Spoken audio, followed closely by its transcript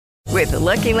With the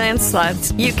Lucky Land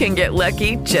Slots, you can get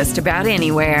lucky just about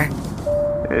anywhere.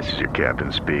 This is your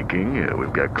captain speaking.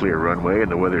 We've got clear runway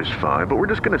and the weather's fine, but we're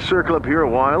just going to circle up here a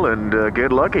while and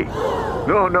get lucky.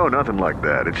 No, nothing like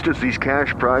that. It's just these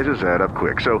cash prizes add up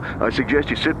quick. So I suggest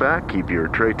you sit back, keep your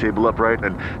tray table upright,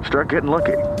 and start getting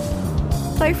lucky.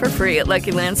 Play for free at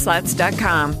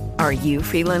LuckyLandSlots.com. Are you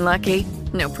feeling lucky?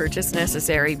 No purchase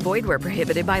necessary. Void where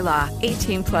prohibited by law.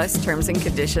 18 plus terms and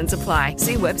conditions apply.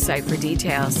 See website for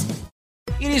details.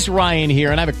 It is Ryan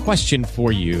here, and I have a question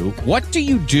for you. What do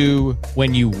you do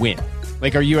when you win?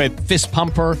 Like, are you a fist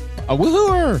pumper, a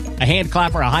woohooer, a hand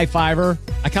clapper, a high fiver?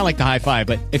 I kind of like the high five,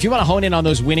 but if you want to hone in on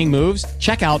those winning moves,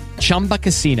 check out Chumba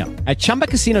Casino. At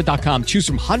ChumbaCasino.com, choose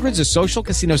from hundreds of social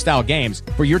casino-style games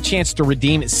for your chance to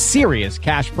redeem serious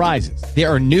cash prizes. There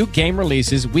are new game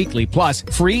releases weekly, plus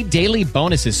free daily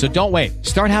bonuses. So don't wait.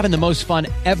 Start having the most fun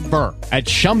ever at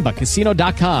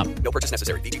ChumbaCasino.com. No purchase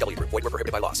necessary. VGW Group. Void where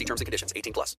prohibited by law. See terms and conditions.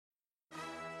 18 plus.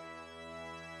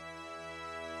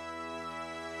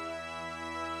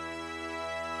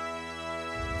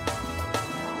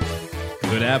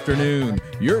 Good afternoon.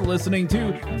 You're listening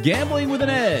to Gambling with an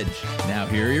Edge. Now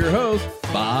here are your hosts,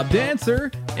 Bob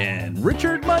Dancer and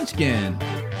Richard Munchkin.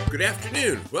 Good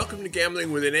afternoon. Welcome to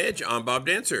Gambling with an Edge. I'm Bob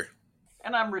Dancer.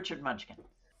 And I'm Richard Munchkin.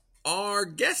 Our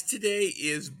guest today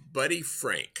is Buddy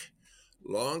Frank,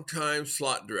 longtime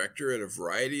slot director at a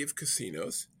variety of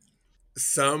casinos,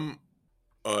 some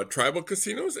tribal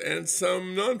casinos and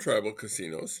some non-tribal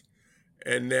casinos.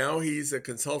 And now he's a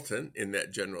consultant in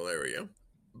that general area.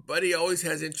 Buddy always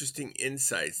has interesting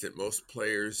insights that most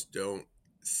players don't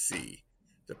see.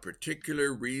 The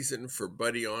particular reason for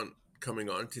Buddy coming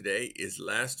on today is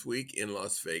last week in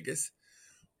Las Vegas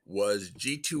was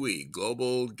G2E,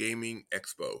 Global Gaming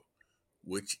Expo,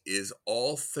 which is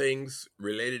all things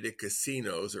related to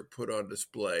casinos are put on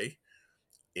display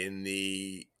in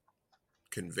the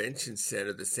convention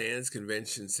center, the Sands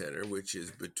Convention Center, which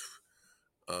is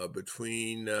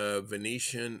between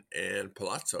Venetian and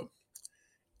Palazzo.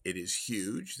 It is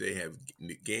huge. They have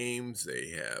games, they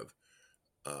have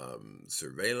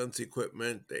surveillance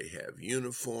equipment, they have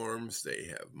uniforms, they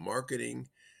have marketing,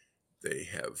 they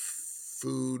have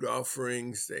food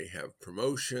offerings, they have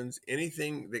promotions.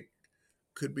 Anything that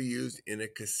could be used in a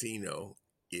casino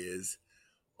is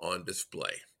on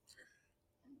display,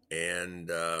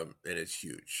 and it's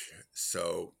huge.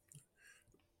 So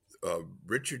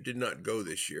Richard did not go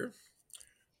this year.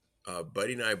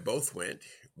 Buddy and I both went.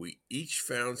 We each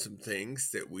found some things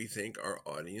that we think our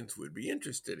audience would be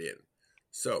interested in.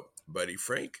 So, Buddy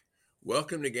Frank,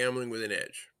 welcome to Gambling with an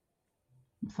Edge.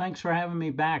 Thanks for having me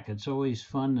back. It's always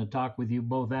fun to talk with you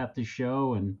both at the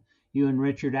show and you and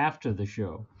Richard after the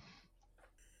show.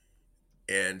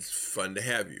 And it's fun to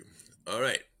have you. All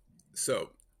right.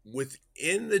 So,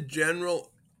 within the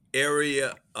general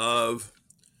area of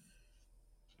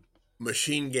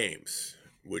machine games,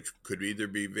 which could either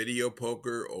be video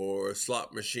poker or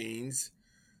slot machines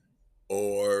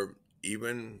or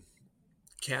even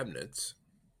cabinets.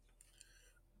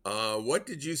 What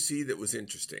did you see that was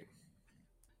interesting?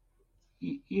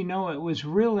 You know, it was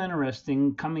real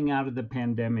interesting coming out of the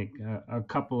pandemic. A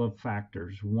couple of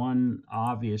factors. One,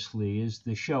 obviously, is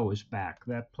the show is back.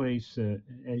 That place,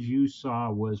 as you saw,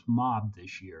 was mobbed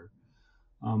this year.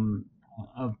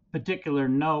 Of particular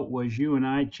note was you and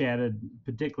I chatted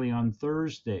particularly on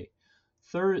Thursday.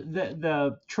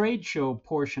 The trade show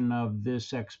portion of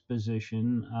this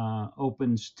exposition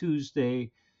opens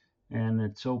Tuesday, and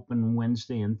it's open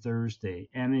Wednesday and Thursday.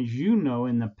 And as you know,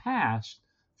 in the past,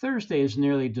 Thursday is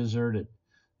nearly deserted.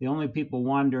 The only people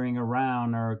wandering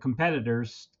around are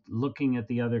competitors looking at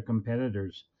the other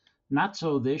competitors. Not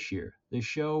so this year. The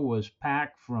show was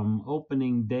packed from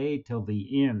opening day till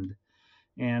the end.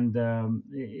 And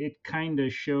it kind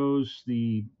of shows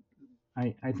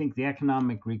I think the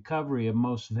economic recovery of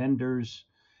most vendors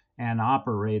and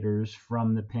operators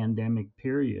from the pandemic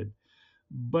period.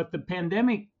 But the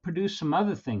pandemic produced some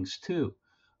other things too.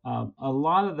 A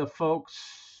lot of the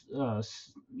folks,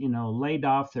 laid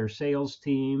off their sales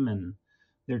team and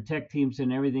their tech teams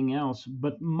and everything else.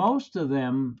 But most of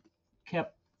them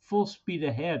kept full speed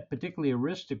ahead, particularly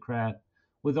Aristocrat,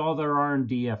 with all their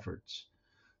R&D efforts.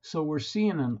 So we're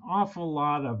seeing an awful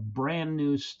lot of brand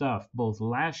new stuff, both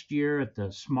last year at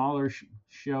the smaller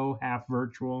show, half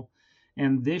virtual,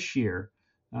 and this year.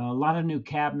 A lot of new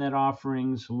cabinet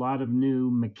offerings, a lot of new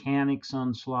mechanics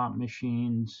on slot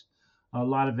machines, a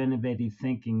lot of innovative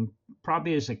thinking.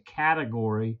 Probably as a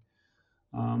category,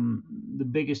 the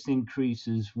biggest increase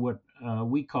is what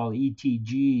we call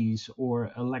ETGs,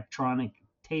 or electronic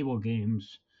table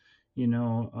games.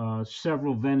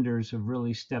 Several vendors have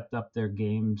really stepped up their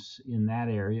games in that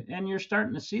area, and you're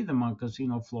starting to see them on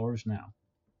casino floors now.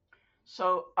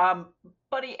 So,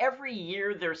 Buddy, every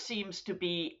year there seems to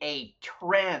be a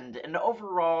trend, an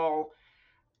overall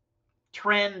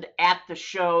trend at the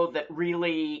show that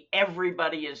really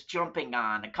everybody is jumping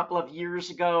on. A couple of years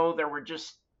ago, there were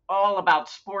just all about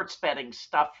sports betting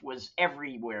stuff was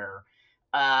everywhere.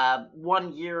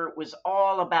 One year it was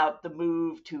all about the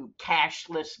move to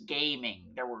cashless gaming.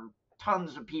 There were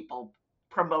tons of people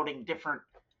promoting different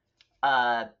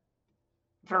uh,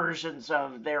 versions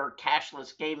of their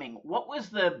cashless gaming. What was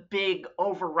the big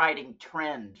overriding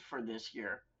trend for this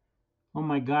year? Oh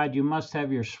my God, you must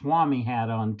have your Swami hat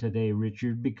on today,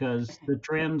 Richard, because the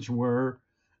trends were,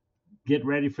 get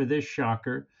ready for this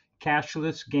shocker,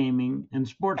 cashless gaming and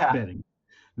sports Yeah. betting.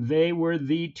 They were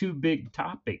the two big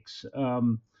topics.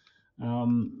 One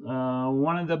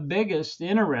of the biggest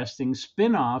interesting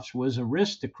spin offs was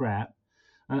Aristocrat.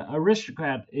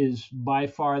 Aristocrat is by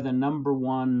far the number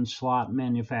one slot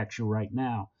manufacturer right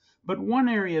now. But one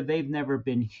area they've never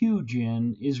been huge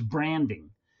in is branding,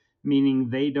 meaning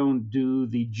they don't do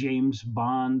the James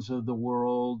Bonds of the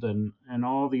world and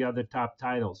all the other top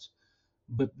titles.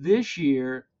 But this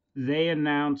year, they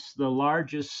announced the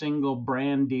largest single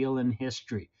brand deal in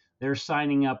history. They're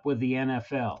signing up with the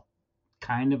NFL,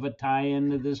 kind of a tie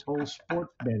into this whole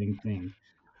sports betting thing.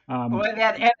 Um, Boy,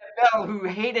 that NFL who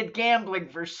hated gambling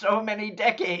for so many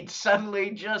decades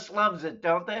suddenly just loves it,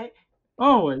 don't they?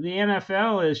 Oh, the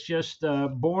NFL is just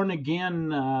born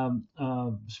again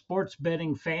sports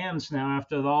betting fans now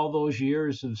after all those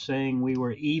years of saying we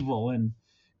were evil and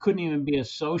couldn't even be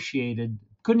associated,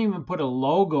 couldn't even put a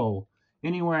logo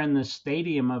anywhere in the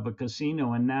stadium of a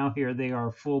casino. And now here they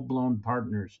are full blown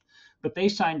partners. But they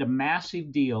signed a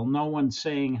massive deal. No one's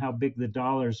saying how big the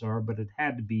dollars are, but it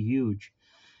had to be huge,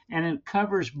 and it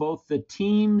covers both the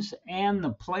teams and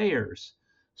the players.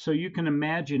 So you can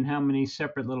imagine how many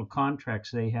separate little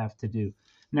contracts they have to do.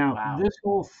 Now, Wow. this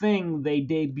whole thing they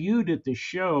debuted at the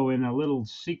show in a little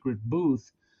secret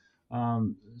booth,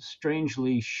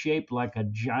 strangely shaped like a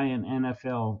giant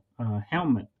NFL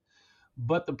helmet.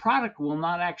 But the product will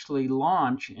not actually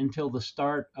launch until the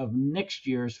start of next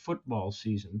year's football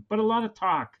season. But a lot of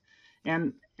talk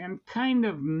and kind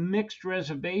of mixed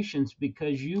reservations,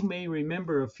 because you may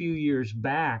remember a few years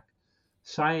back,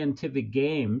 Scientific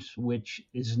Games, which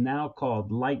is now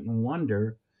called Light and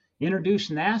Wonder,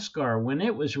 introduced NASCAR when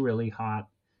it was really hot,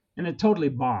 and it totally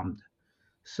bombed.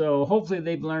 So hopefully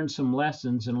they've learned some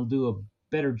lessons and will do a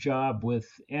better job with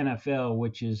NFL,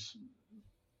 which is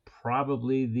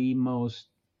probably the most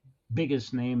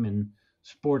biggest name in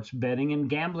sports betting and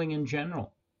gambling in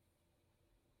general.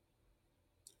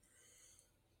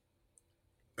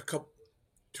 A couple,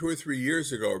 2 or 3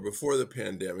 years ago, or before the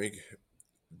pandemic,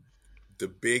 the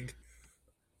big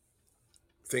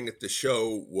thing at the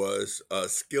show was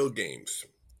skill games,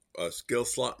 skill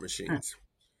slot machines,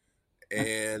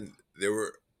 and there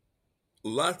were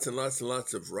lots and lots and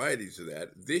lots of varieties of that.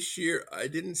 This year, I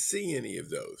didn't see any of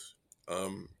those.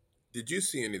 Did you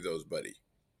see any of those, buddy?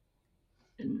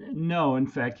 No, in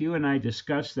fact, you and I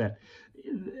discussed that.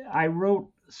 I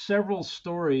wrote several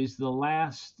stories the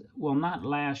last, well, not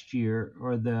last year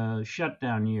or the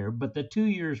shutdown year, but the 2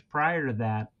 years prior to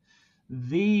that,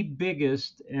 the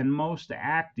biggest and most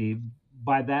active,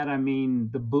 by that I mean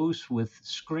the booths with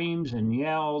screams and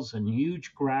yells and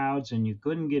huge crowds, and you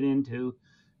couldn't get into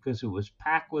because it was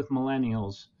packed with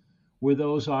millennials, were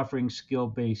those offering skill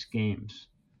based games.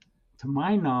 To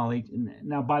my knowledge,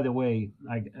 now, by the way,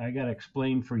 I got to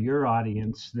explain for your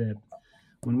audience that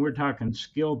when we're talking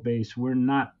skill based, we're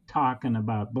not talking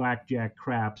about blackjack,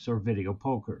 craps, or video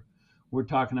poker. We're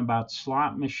talking about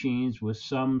slot machines with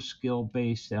some skill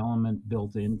based element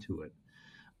built into it.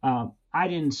 I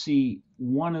didn't see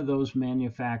one of those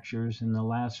manufacturers in the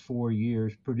last 4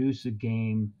 years produce a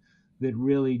game that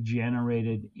really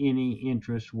generated any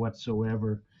interest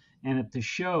whatsoever. And at the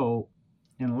show,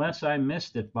 unless I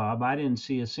missed it, Bob, I didn't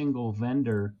see a single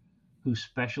vendor whose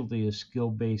specialty is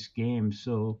skill-based games.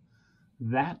 So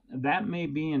that may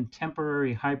be in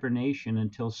temporary hibernation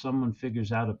until someone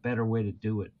figures out a better way to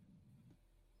do it.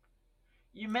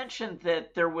 You mentioned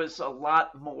that there was a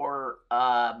lot more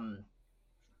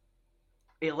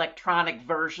electronic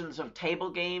versions of table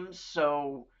games.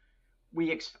 So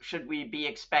should we be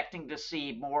expecting to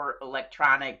see more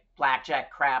electronic blackjack,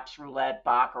 craps, roulette,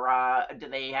 baccarat? Do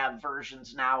they have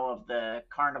versions now of the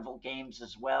carnival games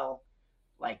as well,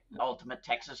 like Ultimate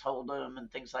Texas Hold'em and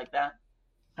things like that?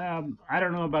 I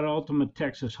don't know about Ultimate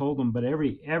Texas Hold'em, but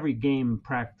every game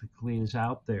practically is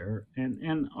out there,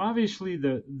 and obviously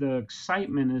the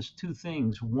excitement is two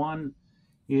things. One,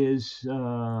 is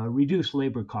reduce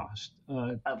labor cost.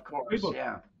 Of course, Table,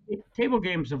 yeah. table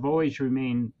games have always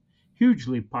remained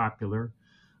hugely popular,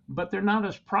 but they're not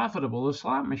as profitable as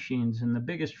slot machines, and the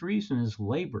biggest reason is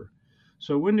labor.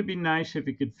 So wouldn't it be nice if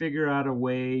you could figure out a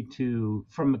way to,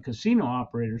 from a casino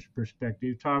operator's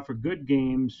perspective, to offer good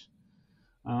games,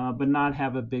 but not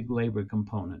have a big labor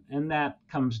component? And that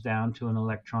comes down to an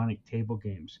electronic table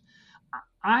games.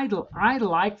 I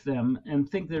like them and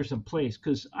think there's a place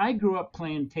because I grew up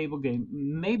playing table game,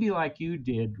 maybe like you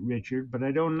did, Richard, but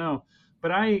I don't know.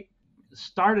 But I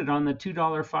started on the $2,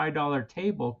 $5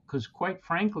 table because, quite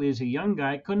frankly, as a young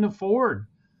guy, I couldn't afford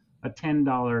a $10,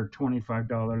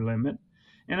 $25 limit,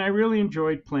 and I really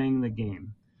enjoyed playing the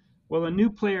game. Well, a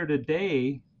new player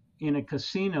today in a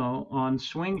casino on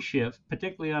swing shift,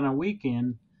 particularly on a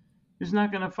weekend, is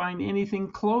not going to find anything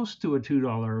close to a $2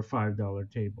 or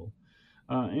 $5 table.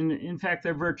 In fact,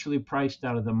 they're virtually priced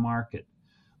out of the market.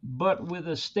 But with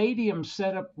a stadium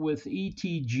set up with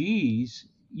ETGs,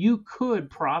 you could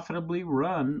profitably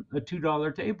run a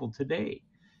 $2 table today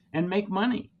and make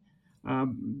money.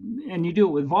 And you do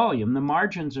it with volume. The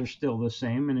margins are still the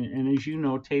same. And as you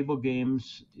know, table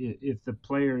games, if the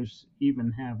players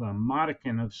even have a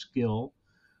modicum of skill,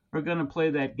 are going to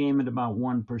play that game at about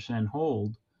 1%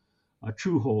 hold, a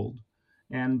true hold.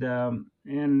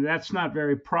 And that's not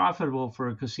very profitable for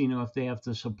a casino if they have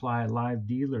to supply a live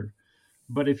dealer.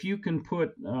 But if you can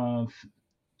put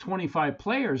 25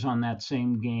 players on that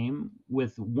same game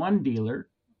with one dealer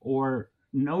or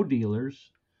no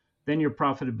dealers, then your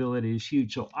profitability is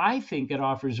huge. So I think it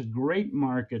offers a great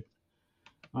market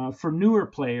for newer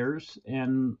players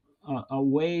and a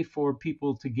way for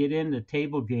people to get into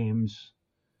table games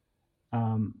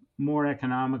more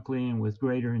economically and with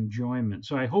greater enjoyment.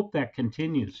 So I hope that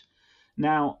continues.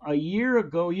 Now, a year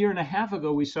and a half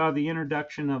ago, we saw the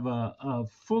introduction of a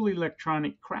full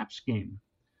electronic craps game,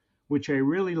 which I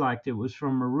really liked. It was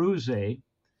from Aruze,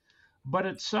 but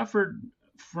it suffered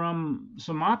from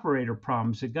some operator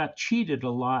problems. It got cheated a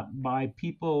lot by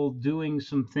people doing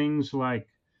some things like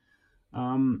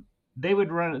they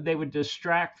would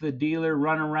distract the dealer,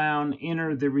 run around,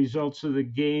 enter the results of the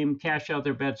game, cash out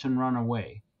their bets, and run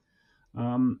away.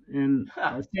 And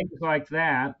things like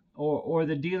that, or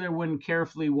the dealer wouldn't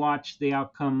carefully watch the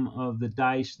outcome of the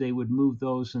dice. They would move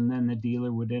those, and then the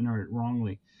dealer would enter it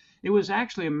wrongly. It was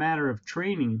actually a matter of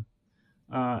training,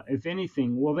 if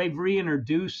anything. Well, they've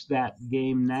reintroduced that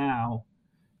game now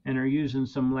and are using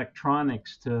some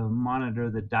electronics to monitor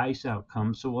the dice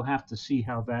outcome. So we'll have to see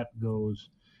how that goes.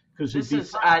 Because this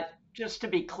is just to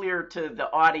be clear to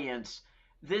the audience.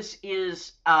 This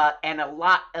is an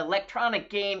electronic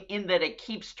game in that it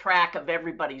keeps track of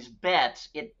everybody's bets.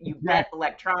 You bet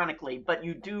electronically, but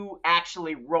you do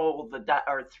actually roll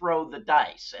or throw the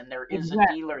dice, and there is a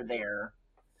dealer there.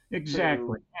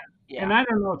 Exactly. And I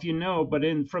don't know if you know, but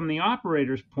from the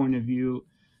operator's point of view,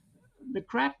 the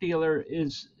crap dealer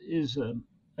is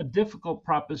a difficult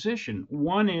proposition.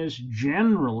 One is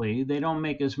generally they don't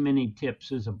make as many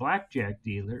tips as a blackjack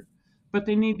dealer, but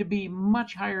they need to be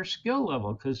much higher skill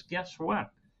level because guess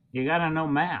what? You got to know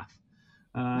math.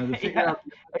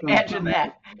 Imagine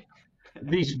that.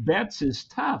 These bets is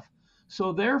tough.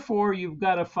 So therefore, you've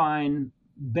got to find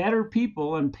better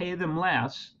people and pay them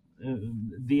less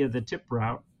via the tip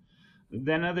route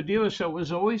than other dealers. So it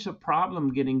was always a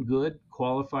problem getting good,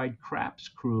 qualified craps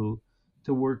crew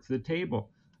to work the table.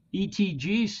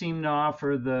 ETG seemed to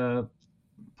offer the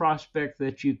prospect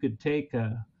that you could take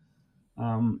a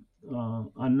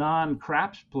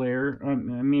non-craps player, a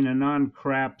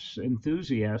non-craps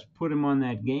enthusiast, put him on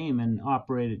that game and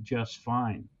operate it just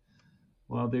fine.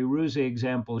 Well, the Aruze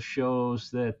example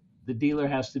shows that the dealer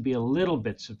has to be a little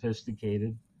bit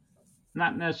sophisticated,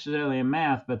 not necessarily in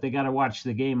math, but they got to watch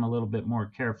the game a little bit more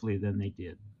carefully than they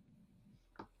did.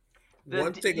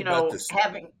 One thing about this,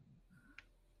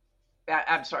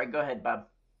 I'm sorry, go ahead, Bob.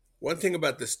 One thing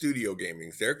about the studio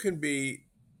gaming, there can be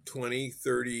 20,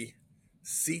 30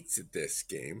 seats at this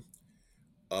game.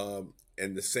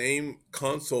 And the same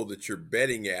console that you're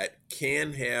betting at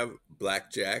can have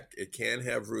blackjack, it can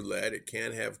have roulette, it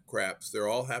can have craps. They're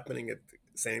all happening at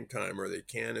the same time, or they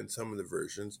can in some of the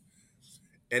versions.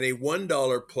 And a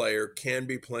 $1 player can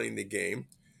be playing the game.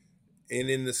 And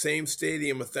in the same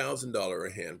stadium, $1,000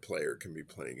 a hand player can be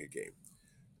playing a game.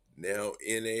 Now,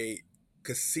 in a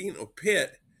casino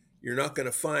pit, you're not going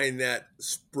to find that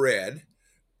spread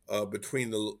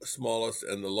between the smallest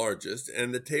and the largest,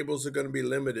 and the tables are going to be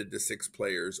limited to 6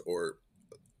 players or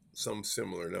some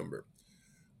similar number.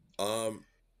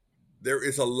 There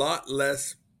is a lot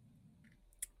less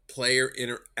player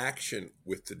interaction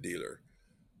with the dealer.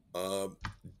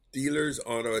 Dealers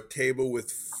on a table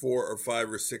with 4 or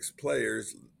 5 or 6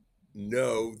 players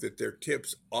know that their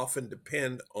tips often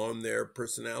depend on their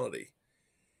personality.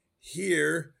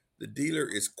 Here, the dealer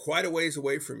is quite a ways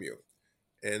away from you,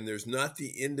 and there's not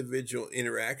the individual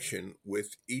interaction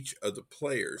with each of the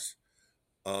players.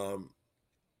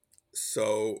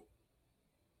 So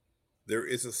there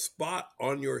is a spot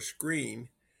on your screen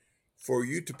for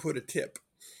you to put a tip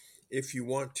if you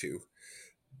want to,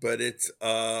 but it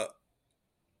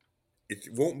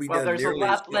won't be done there's a nearly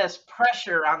lot less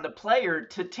pressure on the player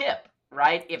to tip,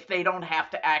 right? If they don't have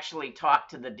to actually talk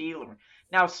to the dealer.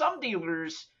 Now, some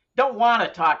dealers don't want to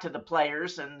talk to the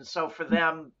players, and so for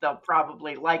them, they'll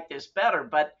probably like this better.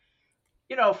 But,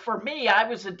 for me, I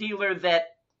was a dealer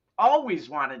that always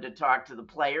wanted to talk to the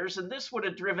players, and this would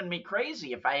have driven me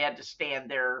crazy if I had to stand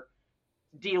there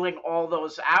dealing all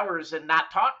those hours and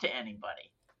not talk to anybody.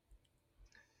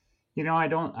 I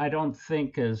don't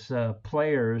think as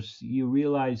players you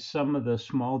realize some of the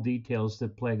small details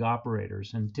that plague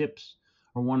operators, and tips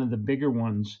are one of the bigger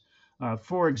ones.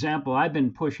 For example, I've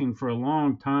been pushing for a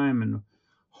long time and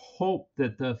hope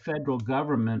that the federal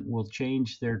government will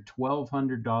change their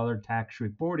 $1,200 tax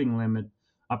reporting limit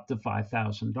up to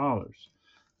 $5,000.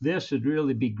 This would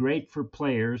really be great for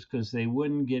players because they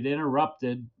wouldn't get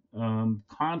interrupted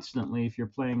constantly if you're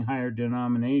playing higher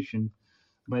denomination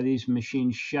by these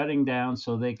machines shutting down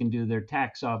so they can do their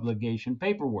tax obligation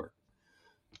paperwork.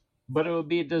 But it would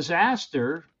be a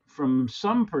disaster from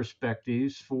some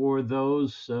perspectives for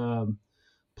those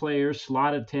players,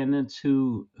 slot attendants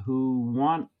who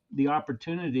want the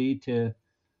opportunity to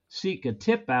seek a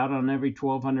tip out on every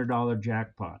 $1,200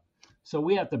 jackpot. So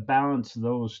we have to balance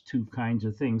those two kinds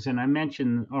of things. And I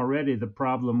mentioned already the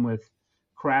problem with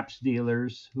craps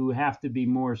dealers who have to be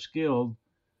more skilled,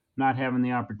 not having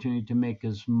the opportunity to make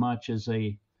as much as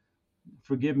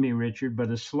forgive me, Richard, but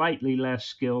a slightly less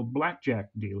skilled blackjack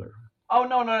dealer. Oh,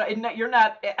 no, you're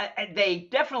not. They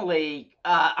definitely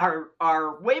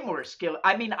are way more skilled.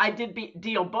 I mean, I did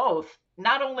deal both.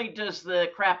 Not only does the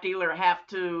crap dealer have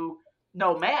to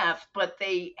know math, but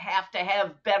they have to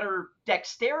have better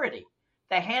dexterity.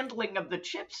 The handling of the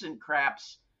chips in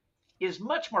craps is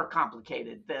much more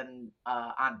complicated than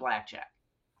on blackjack.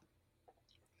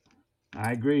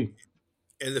 I agree.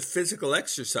 And the physical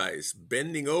exercise,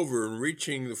 bending over and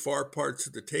reaching the far parts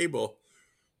of the table,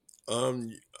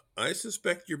 I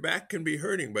suspect your back can be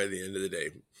hurting by the end of the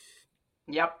day.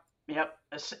 Yep.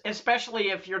 Especially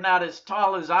if you're not as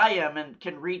tall as I am and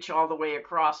can reach all the way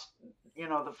across,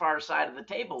 the far side of the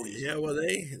table. Yeah, well,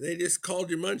 they just called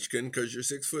you Munchkin because you're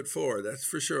 6'4". That's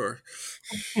for sure.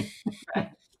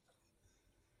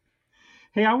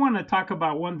 Hey, I want to talk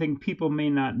about one thing people may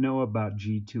not know about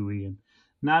G2E. And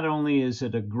not only is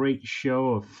it a great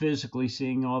show of physically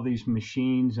seeing all these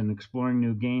machines and exploring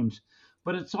new games,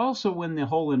 but it's also when the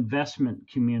whole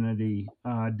investment community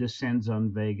descends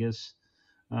on Vegas.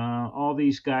 All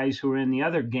these guys who are in the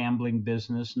other gambling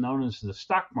business known as the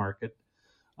stock market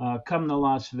come to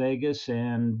Las Vegas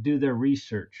and do their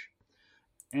research.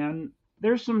 And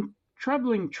there's some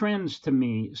troubling trends to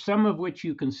me, some of which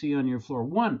you can see on your floor.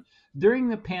 One, during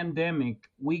the pandemic,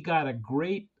 we got a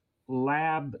great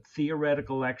lab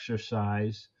theoretical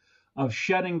exercise of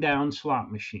shutting down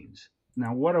slot machines.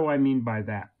 Now, what do I mean by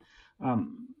that?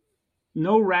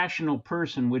 No rational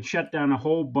person would shut down a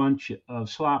whole bunch of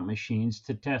slot machines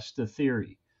to test the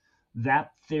theory.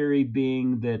 That theory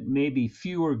being that maybe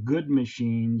fewer good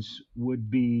machines would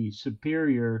be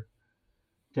superior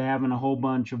to having a whole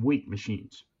bunch of weak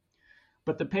machines.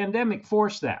 But the pandemic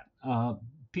forced that.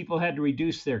 People had to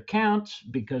reduce their counts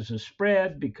because of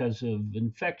spread, because of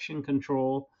infection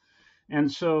control. And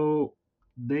so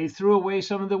they threw away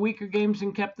some of the weaker games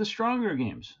and kept the stronger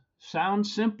games.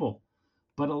 Sounds simple.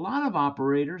 But a lot of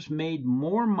operators made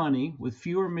more money with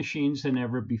fewer machines than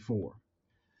ever before.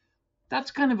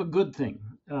 That's kind of a good thing.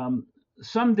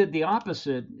 Some did the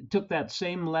opposite, took that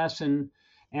same lesson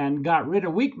and got rid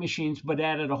of weak machines, but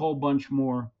added a whole bunch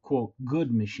more, quote,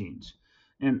 good machines.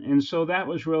 And so that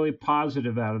was really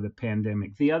positive out of the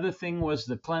pandemic. The other thing was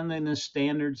the cleanliness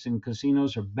standards in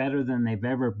casinos are better than they've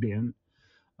ever been,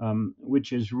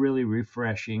 which is really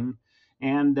refreshing.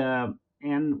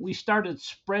 And we started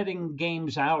spreading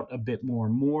games out a bit more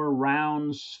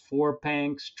rounds,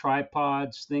 4-panks,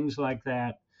 tripods, things like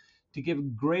that, to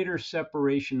give greater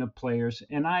separation of players.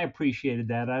 And I appreciated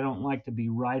that. I don't like to be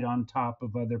right on top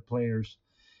of other players.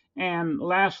 And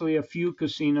lastly, a few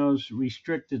casinos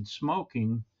restricted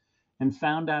smoking and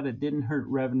found out it didn't hurt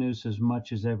revenues as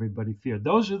much as everybody feared.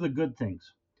 Those are the good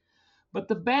things. But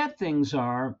the bad things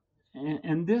are,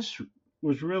 and this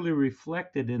was really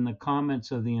reflected in the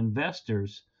comments of the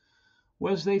investors,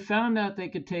 was they found out they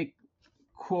could take,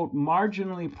 quote,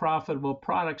 marginally profitable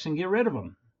products and get rid of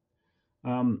them.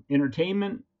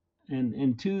 Entertainment,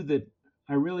 and two that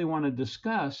I really want to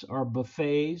discuss are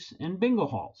buffets and bingo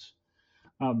halls.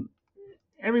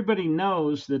 Everybody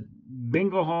knows that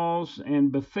bingo halls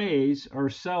and buffets are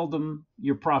seldom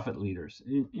your profit leaders.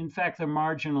 In fact, they're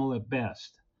marginal at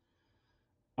best.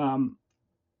 And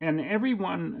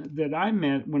everyone that I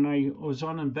met when I was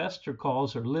on investor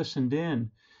calls or listened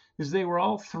in, is they were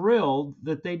all thrilled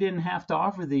that they didn't have to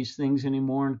offer these things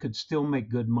anymore and could still make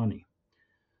good money.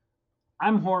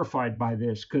 I'm horrified by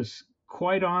this because,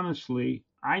 quite honestly,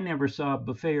 I never saw a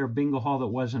buffet or bingo hall that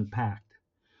wasn't packed.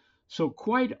 So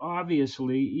quite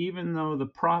obviously, even though the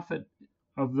profit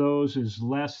of those is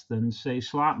less than, say,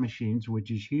 slot machines,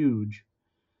 which is huge,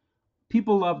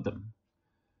 people love them.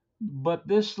 But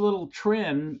this little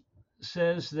trend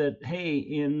says that, hey,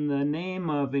 in the name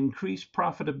of increased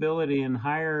profitability and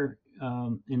higher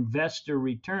investor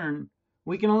return,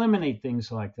 we can eliminate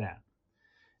things like that.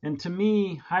 And to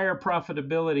me, higher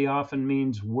profitability often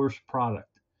means worse product.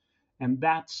 And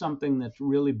that's something that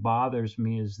really bothers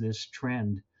me, is this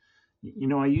trend. You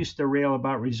know, I used to rail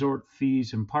about resort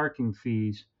fees and parking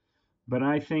fees, but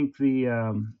I think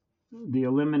the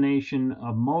elimination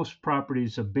of most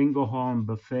properties of bingo hall and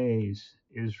buffets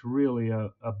is really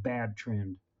a bad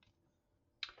trend.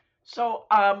 So,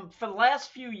 for the last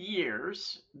few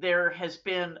years, there has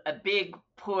been a big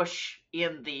push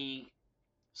in the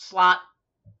slot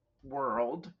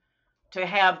world to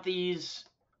have these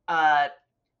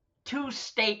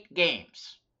two-state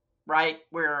games, right?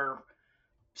 Where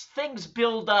things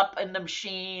build up in the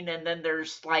machine, and then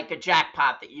there's like a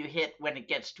jackpot that you hit when it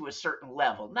gets to a certain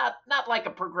level. Not like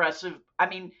a progressive, I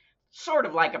mean, sort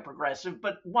of like a progressive,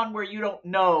 but one where you don't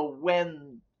know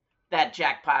when that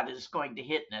jackpot is going to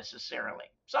hit necessarily.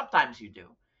 Sometimes you do.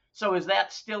 So is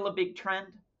that still a big trend?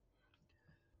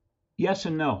 Yes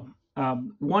and no.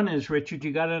 One is, Richard,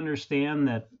 you got to understand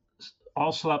that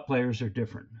all slot players are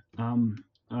different.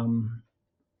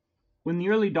 When the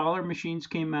early dollar machines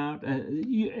came out,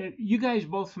 you guys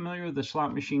both familiar with a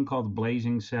slot machine called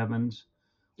Blazing Sevens?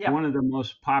 Yeah. One of the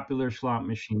most popular slot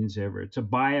machines ever. It's a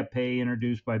buy-a-pay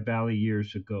introduced by Bally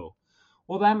years ago.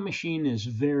 Well, that machine is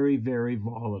very, very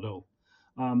volatile.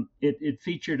 It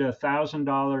featured a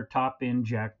 $1,000 top-end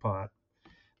jackpot.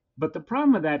 But the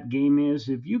problem with that game is,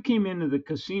 if you came into the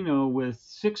casino with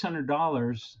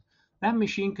 $600, that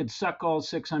machine could suck all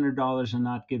 $600 and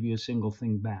not give you a single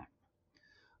thing back.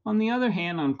 On the other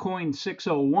hand, on coin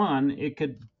 601, it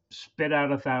could spit out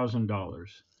 $1,000,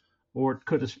 or it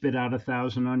could have spit out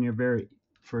 $1,000 on your very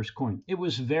first coin. It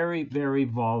was very, very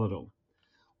volatile.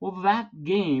 Well, that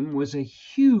game was a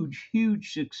huge,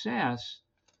 huge success,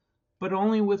 but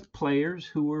only with players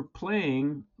who were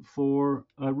playing for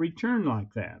a return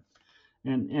like that,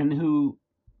 and who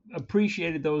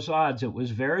appreciated those odds. It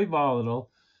was very volatile.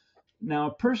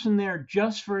 Now, a person there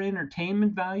just for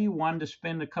entertainment value, wanted to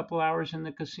spend a couple hours in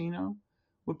the casino,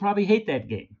 would probably hate that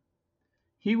game.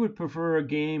 He would prefer a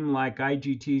game like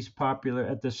IGT's popular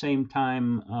at the same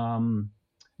time,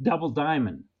 Double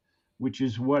Diamond, which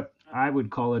is what I would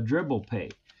call a dribble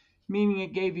pay, meaning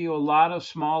it gave you a lot of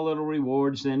small little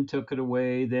rewards, then took it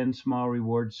away, then small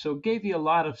rewards. So it gave you a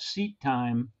lot of seat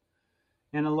time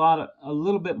and a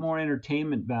little bit more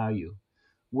entertainment value,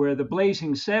 where the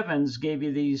Blazing Sevens gave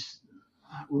you these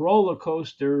roller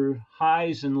coaster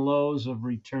highs and lows of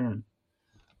return.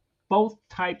 Both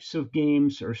types of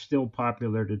games are still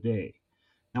popular today.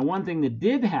 Now, one thing that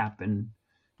did happen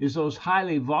is those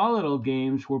highly volatile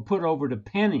games were put over to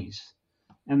pennies,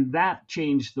 and that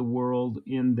changed the world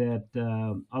in that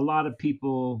a lot of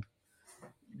people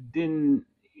didn't.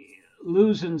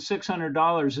 Losing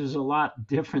 $600 is a lot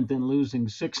different than losing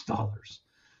 $6.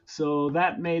 So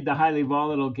that made the highly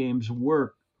volatile games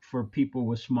work for people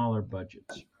with smaller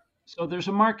budgets. So there's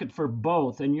a market for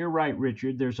both. And you're right,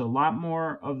 Richard, there's a lot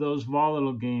more of those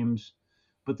volatile games,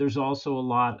 but there's also a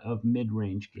lot of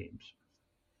mid-range games.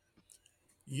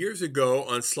 Years ago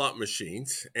on slot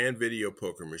machines and video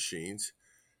poker machines,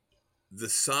 the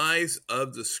size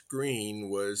of the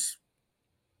screen was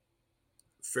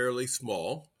fairly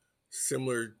small,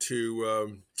 similar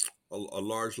to a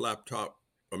large laptop,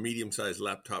 a medium-sized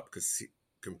laptop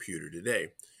computer today.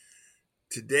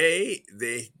 Today,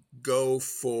 they go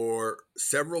for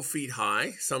several feet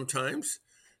high sometimes.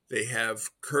 They have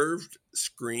curved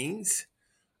screens.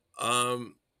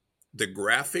 The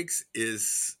graphics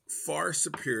is far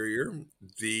superior.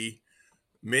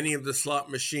 Many of the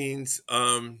slot machines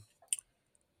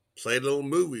play little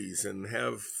movies and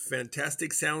have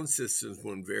fantastic sound systems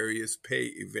when various pay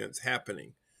events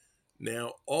happening.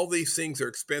 Now, all these things are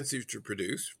expensive to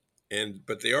produce,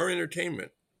 but they are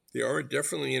entertainment. They are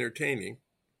definitely entertaining.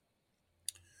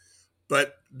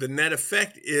 But the net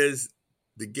effect is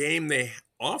the game they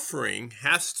offering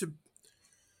has to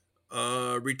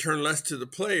return less to the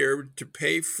player to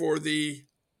pay for the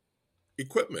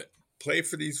equipment, play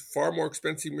for these far more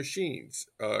expensive machines,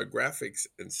 graphics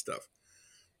and stuff.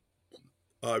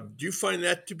 Do you find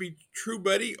that to be true,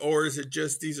 buddy? Or is it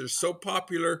just these are so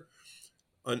popular,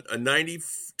 a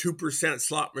 92%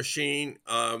 slot machine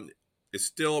is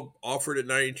still offered at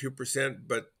 92%,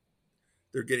 but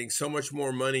they're getting so much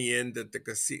more money in that the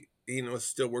casino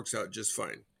still works out just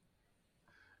fine?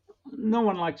 No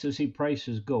one likes to see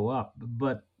prices go up,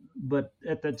 but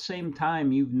at that same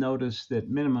time, you've noticed that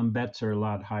minimum bets are a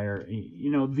lot higher.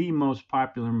 The most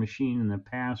popular machine in the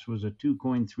past was a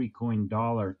 2-coin, 3-coin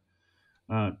dollar.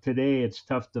 Today, it's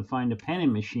tough to find a penny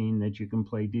machine that you can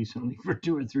play decently for $2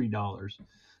 or $3.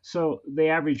 So the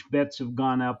average bets have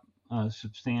gone up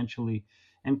substantially.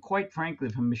 And quite frankly,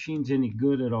 if a machine's any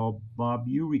good at all, Bob,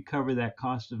 you recover that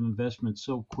cost of investment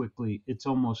so quickly, it's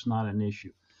almost not an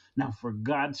issue. Now, for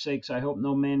God's sakes, I hope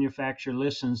no manufacturer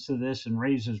listens to this and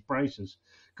raises prices,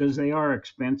 because they are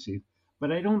expensive.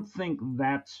 But I don't think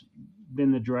that's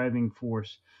been the driving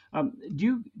force.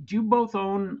 Do you both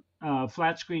own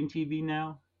flat screen TV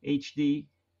now, HD?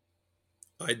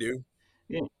 I do.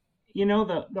 Yeah.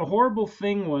 The horrible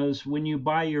thing was when you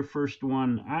buy your first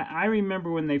one. I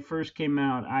remember when they first came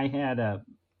out, I had a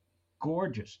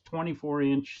gorgeous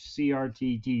 24-inch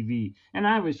CRT TV, and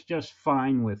I was just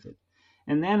fine with it.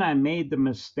 And then I made the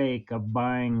mistake of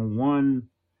buying one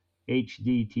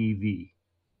HD TV.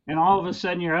 And all of a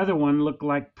sudden, your other one looked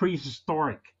like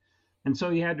prehistoric. And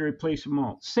so you had to replace them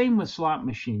all. Same with slot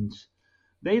machines.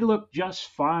 They looked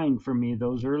just fine for me,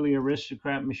 those early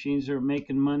Aristocrat machines that were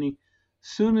making money.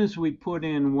 Soon as we put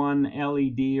in one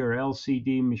LED or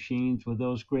LCD machines with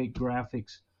those great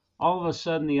graphics, all of a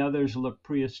sudden the others look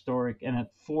prehistoric, and it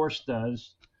forced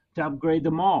us to upgrade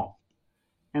them all.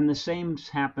 And the same's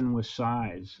happened with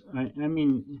size. I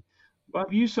mean,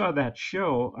 Bob, you saw that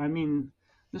show. I mean,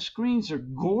 the screens are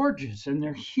gorgeous and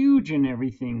they're huge and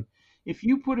everything. If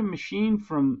you put a machine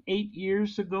from 8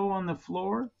 years ago on the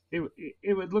floor,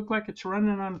 it would look like it's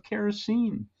running on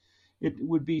kerosene. It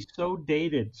would be so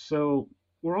dated. So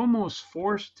we're almost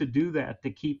forced to do that to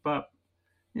keep up.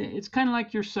 It's kind of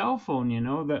like your cell phone,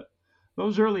 that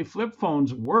those early flip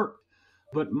phones worked.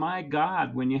 But my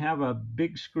God, when you have a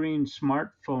big screen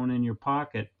smartphone in your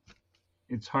pocket,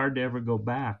 it's hard to ever go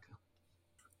back.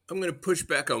 I'm going to push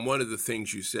back on one of the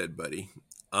things you said, buddy.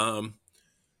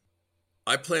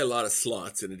 I play a lot of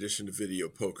slots in addition to video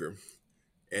poker.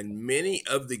 And many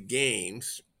of the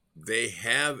games, they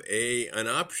have an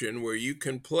option where you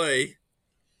can play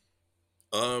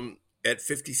at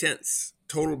 50 cents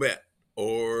total bet,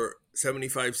 or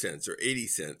 75 cents or 80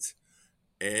 cents.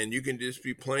 And you can just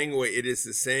be playing away. It is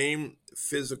the same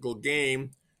physical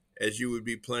game as you would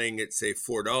be playing at, say,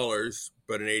 $4,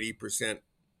 but an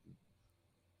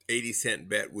 80-cent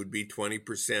bet would be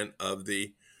 20% of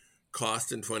the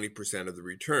cost and 20% of the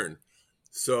return.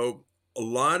 So a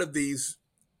lot of these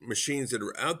machines that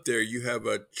are out there, you have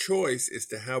a choice as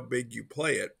to how big you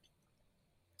play it.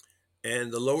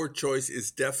 And the lower choice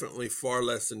is definitely far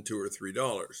less than $2 or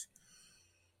 $3.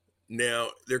 Now,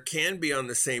 there can be on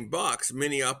the same box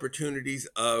many opportunities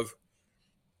of,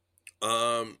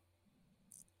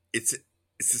 it's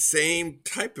the same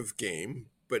type of game,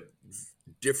 but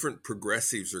different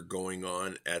progressives are going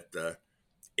on at the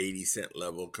 80-cent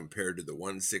level compared to the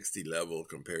 160 level,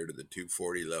 compared to the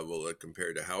 240 level,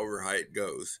 compared to however high it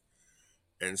goes.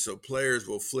 And so players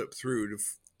will flip through,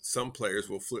 some players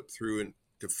will flip through and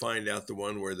to find out the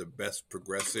one where the best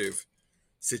progressive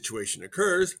situation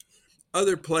occurs.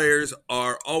 Other players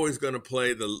are always going to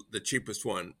play the cheapest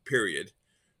one, period,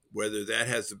 whether that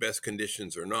has the best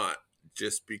conditions or not,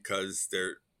 just because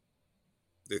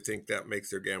they think that makes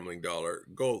their gambling dollar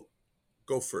go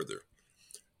further.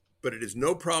 But it is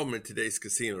no problem in today's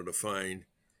casino to find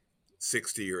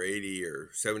 60 or 80 or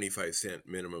 75 cent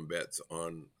minimum bets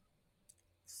on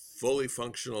fully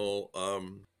functional,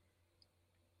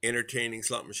 entertaining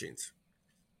slot machines.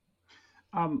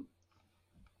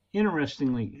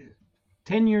 Interestingly,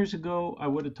 10 years ago, I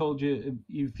would have told you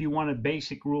if you wanted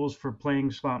basic rules for playing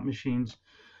slot machines,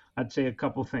 I'd say a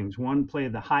couple things. One, play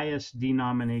the highest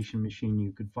denomination machine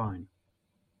you could find.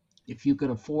 If you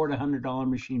could afford a $100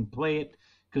 machine, play it,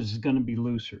 because it's going to be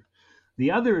looser.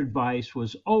 The other advice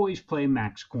was always play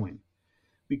max coin,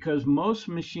 because most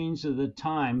machines of the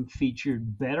time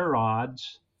featured better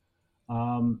odds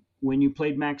when you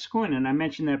played max coin. And I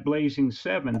mentioned that Blazing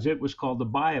Sevens, it was called the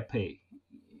buy-a-pay.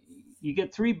 you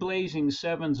get 3 blazing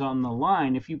 7s on the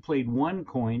line. If you played 1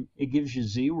 coin, it gives you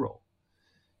 0.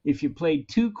 If you played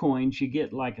 2 coins, you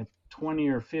get like a 20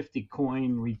 or 50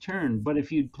 coin return. But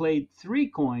if you'd played 3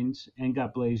 coins and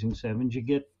got blazing 7s, you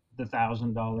get the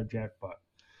 $1,000 jackpot.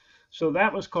 So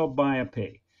that was called buy a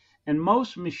pay. And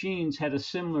most machines had a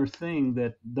similar thing,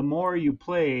 that the more you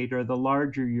played or the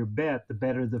larger your bet, the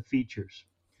better the features.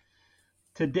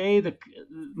 Today,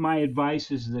 my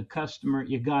advice is the customer,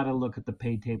 you got to look at the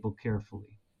pay table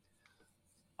carefully.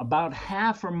 About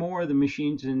half or more of the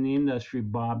machines in the industry,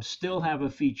 Bob, still have a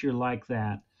feature like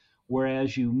that,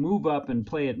 whereas you move up and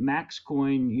play at max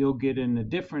coin, you'll get into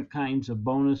different kinds of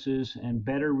bonuses and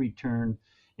better return.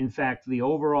 In fact, the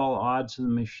overall odds of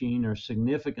the machine are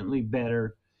significantly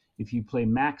better if you play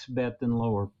max bet than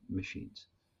lower machines.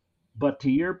 But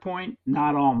to your point,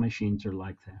 not all machines are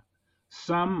like that.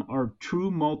 Some are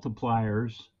true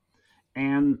multipliers,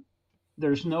 and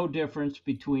there's no difference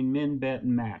between min, bet,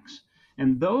 and max.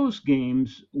 And those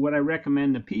games, what I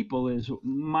recommend to people is,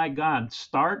 my God,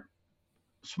 start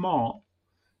small.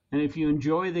 And if you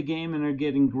enjoy the game and are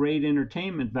getting great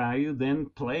entertainment value,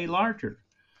 then play larger.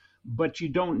 But you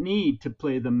don't need to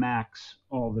play the max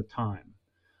all the time.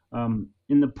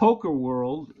 In the poker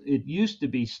world, it used to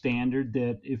be standard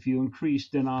that if you increase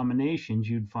denominations,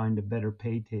 you'd find a better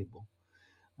pay table.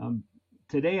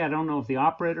 Today, I don't know if the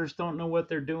operators don't know what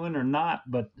they're doing or not,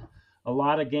 but a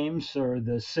lot of games are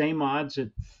the same odds at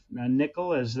a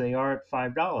nickel as they are at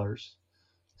 $5.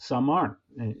 Some aren't,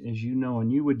 as you know,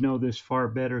 and you would know this far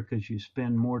better because you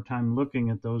spend more time looking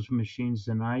at those machines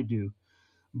than I do.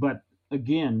 But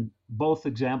again, both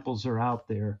examples are out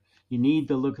there. You need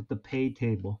to look at the pay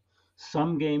table.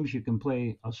 Some games you can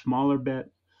play a smaller bet.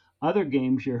 Other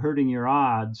games, you're hurting your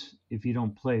odds if you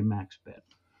don't play max bet.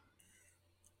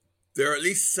 There are at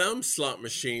least some slot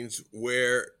machines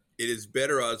where it is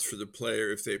better odds for the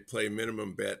player if they play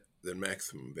minimum bet than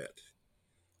maximum bet.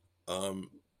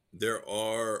 There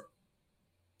are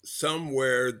some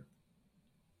where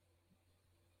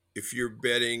if you're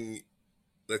betting,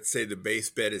 let's say the base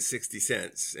bet is 60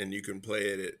 cents and you can play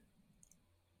it at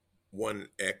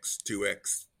 1x,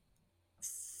 2x,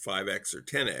 5x, or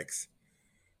 10x,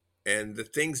 and the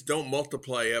things don't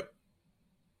multiply up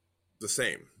the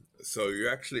same. So your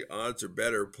actually odds are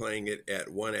better playing it at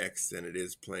 1x than it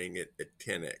is playing it at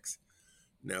 10x.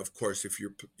 Now, of course, if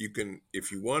you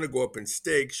want to go up in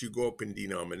stakes, you go up in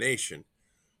denomination.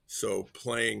 So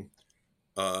playing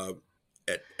at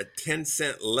a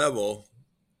 10-cent level,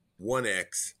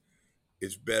 1x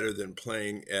is better than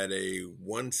playing at a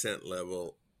 1-cent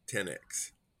level,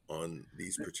 10x on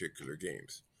these particular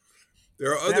games.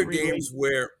 There are other games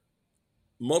where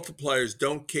multipliers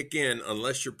don't kick in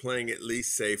unless you're playing at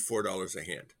least, say, $4 a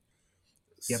hand.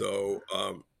 Yep. So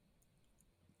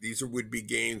these would be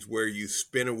games where you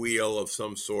spin a wheel of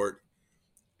some sort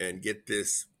and get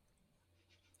this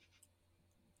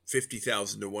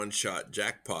 50,000 to one shot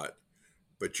jackpot,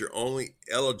 but you're only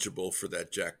eligible for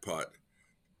that jackpot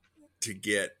to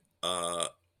get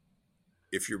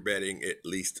if you're betting at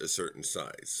least a certain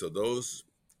size. So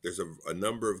there's a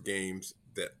number of games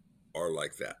that are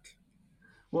like that.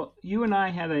 Well, you and I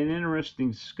had an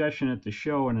interesting discussion at the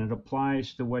show, and it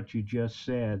applies to what you just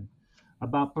said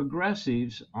about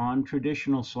progressives on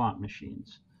traditional slot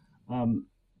machines.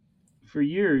 For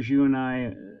years, you and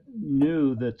I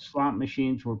knew that slot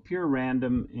machines were pure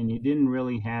random, and you didn't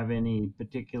really have any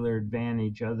particular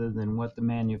advantage other than what the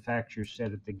manufacturer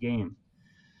said at the game.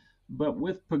 But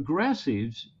with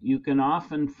progressives, you can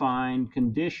often find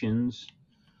conditions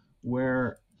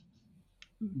where,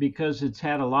 because it's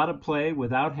had a lot of play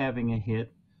without having a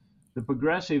hit, the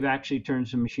progressive actually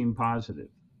turns the machine positive.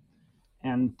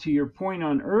 And to your point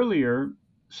on earlier,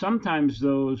 sometimes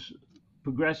those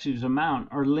progressives amount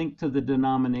are linked to the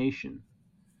denomination.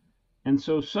 And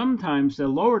so sometimes the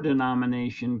lower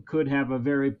denomination could have a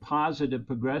very positive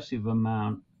progressive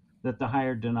amount that the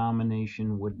higher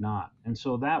denomination would not. And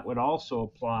so that would also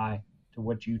apply to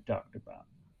what you talked about.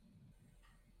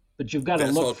 But you've got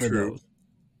to look for those.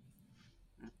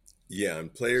 Yeah,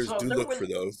 and players do look for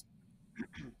those.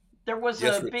 There was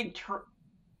a big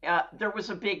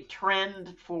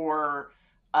trend for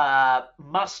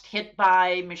must hit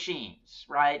by machines,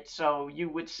 right? So you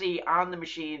would see on the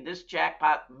machine, this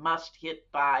jackpot must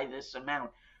hit by this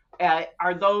amount.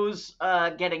 Are those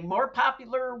getting more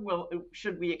popular?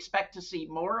 Should we expect to see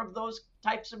more of those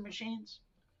types of machines?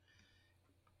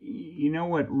 You know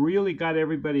what really got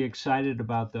everybody excited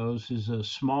about those is a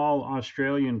small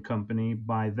Australian company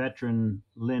by veteran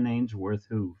Lynn Ainsworth,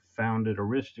 who founded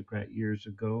Aristocrat years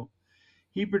ago.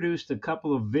 He produced a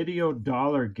couple of video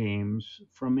dollar games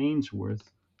from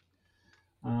Ainsworth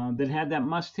that had that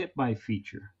must-hit-by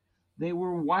feature. They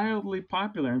were wildly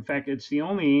popular. In fact, it's the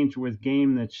only Ainsworth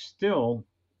game that's still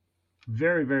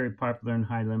very, very popular in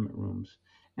high-limit rooms.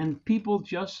 And people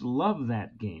just love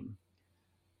that game.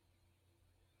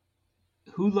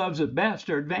 Who loves it best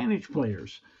are advantage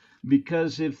players,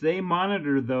 because if they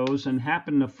monitor those and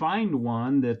happen to find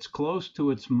one that's close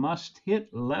to its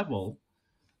must-hit level,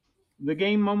 the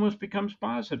game almost becomes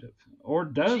positive, or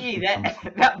does. Gee,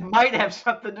 that might have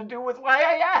something to do with why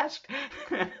I asked.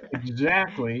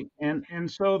 Exactly.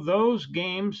 And so those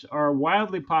games are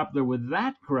wildly popular with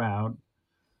that crowd,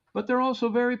 but they're also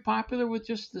very popular with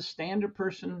just the standard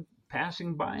person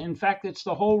passing by. In fact, it's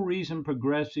the whole reason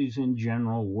progressives in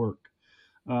general work.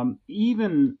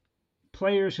 Even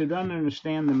players who don't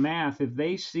understand the math, if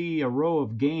they see a row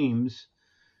of games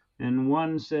and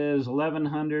one says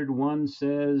 1100, one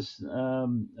says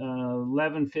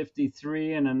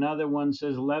 1153, and another one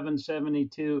says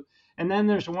 1172, and then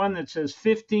there's one that says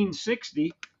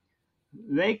 1560,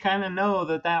 they kind of know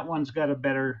that one's got a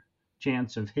better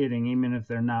chance of hitting, even if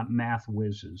they're not math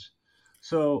whizzes.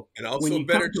 So, and also a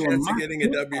better chance of getting a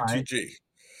WTG.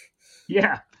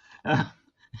 Yeah.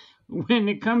 When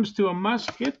it comes to a must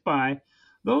hit by,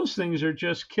 those things are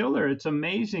just killer. It's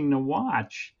amazing to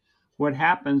watch what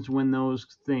happens when those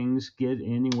things get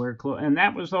anywhere close. And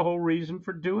that was the whole reason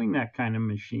for doing that kind of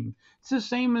machine. It's the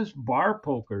same as bar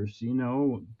pokers.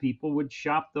 People would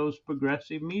shop those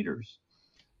progressive meters.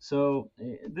 So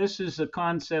this is a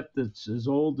concept that's as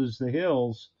old as the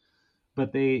hills,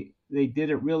 but they did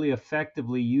it really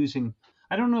effectively using,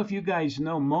 I don't know if you guys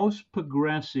know, most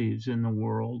progressives in the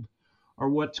world are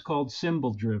what's called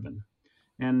symbol driven.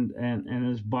 And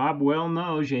as Bob well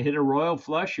knows, you hit a royal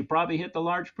flush, you probably hit the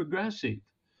large progressive.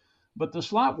 But the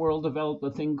slot world developed a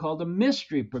thing called a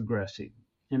mystery progressive.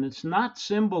 And it's not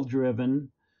symbol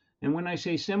driven. And when I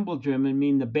say symbol driven, I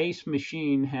mean the base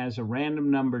machine has a random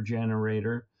number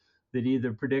generator that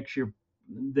either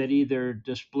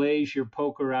displays your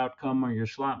poker outcome or your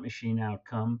slot machine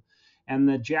outcome, and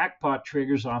the jackpot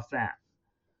triggers off that.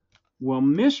 Well,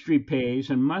 mystery pays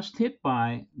and must hit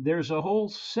by, there's a whole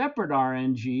separate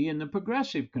RNG in the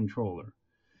progressive controller.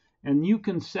 And you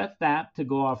can set that to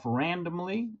go off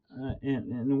randomly.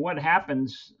 And what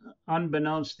happens,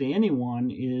 unbeknownst to anyone,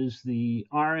 is the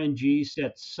RNG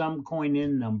sets some coin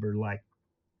in number like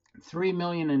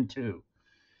 3,000,002.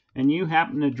 And you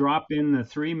happen to drop in the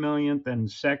 3,000,000th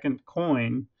and second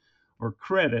coin or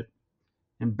credit,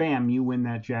 and bam, you win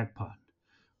that jackpot.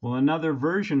 Well, another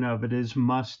version of it is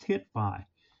must hit by.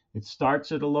 It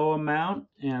starts at a low amount,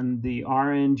 and the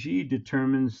RNG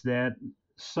determines that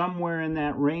somewhere in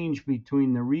that range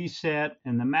between the reset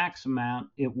and the max amount,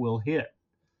 it will hit.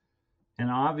 And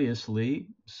obviously,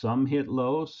 some hit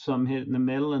low, some hit in the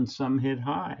middle, and some hit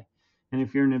high. And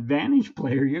if you're an advantage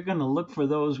player, you're going to look for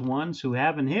those ones who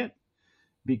haven't hit,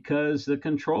 because the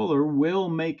controller will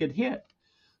make it hit.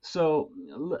 So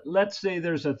let's say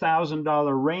there's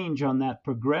 $1,000 range on that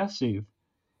progressive.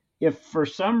 If for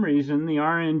some reason the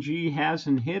RNG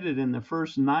hasn't hit it in the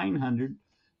first 900,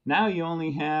 now you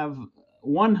only have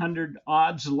 100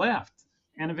 odds left.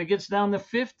 And if it gets down to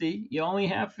 50, you only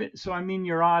have 50. So,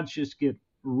 your odds just get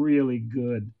really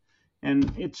good.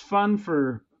 And it's fun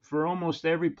for almost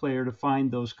every player to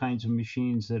find those kinds of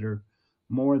machines that are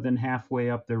more than halfway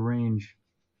up their range.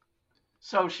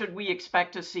 So should we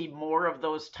expect to see more of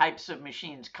those types of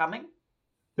machines coming?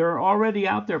 They're already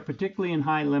out there, particularly in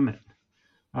high limit.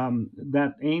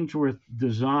 That Ainsworth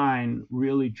design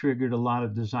really triggered a lot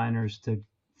of designers to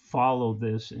follow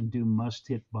this and do must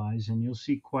hit buys, and you'll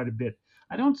see quite a bit.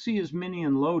 I don't see as many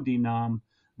in low denom.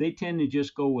 They tend to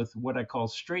just go with what I call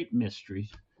straight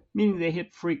mysteries, meaning they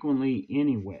hit frequently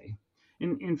anyway.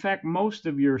 In fact, most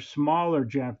of your smaller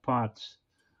jackpots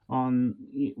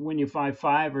when you fly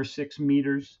 5 or 6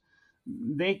 meters,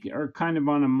 they are kind of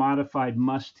on a modified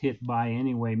must hit by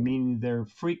anyway, meaning their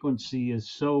frequency is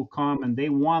so common. They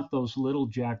want those little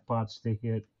jackpots to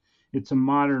hit. It's a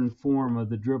modern form of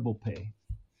the dribble pay.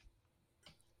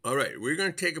 All right, we're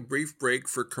going to take a brief break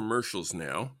for commercials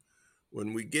now.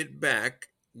 When we get back,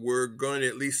 we're going to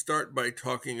at least start by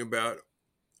talking about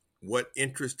what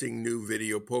interesting new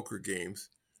video poker games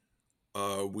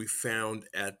we found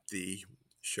at the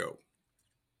show.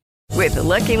 With the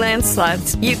Lucky Land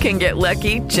Slots, you can get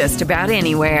lucky just about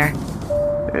anywhere.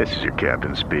 This is your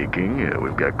captain speaking.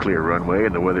 We've got clear runway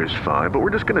and the weather's fine, but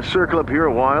we're just going to circle up here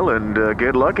a while and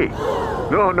get lucky.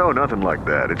 No, nothing like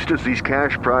that. It's just these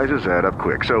cash prizes add up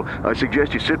quick. So I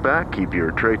suggest you sit back, keep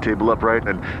your tray table upright,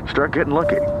 and start getting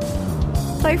lucky.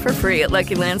 Play for free at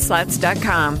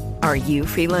LuckyLandSlots.com. Are you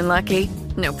feeling lucky?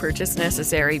 No purchase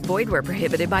necessary. Void where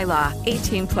prohibited by law.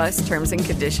 18 plus terms and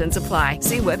conditions apply.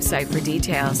 See website for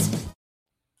details.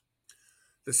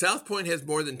 The South Point has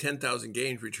more than 10,000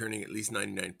 games returning at least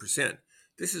 99%.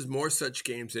 This is more such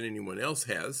games than anyone else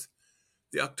has.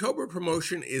 The October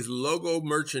promotion is logo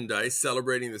merchandise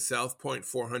celebrating the South Point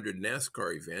 400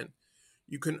 NASCAR event.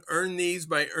 You can earn these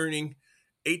by earning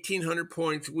 1,800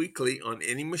 points weekly on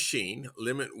any machine,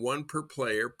 limit 1 per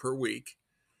player per week,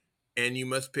 and you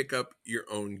must pick up your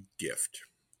own gift.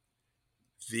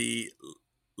 The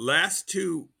last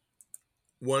two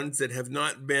ones that have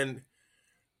not been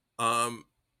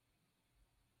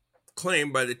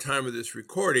claimed by the time of this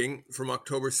recording, from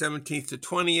October 17th to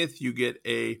 20th, you get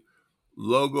a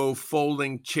logo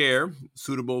folding chair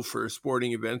suitable for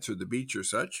sporting events or the beach or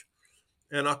such.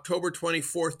 And October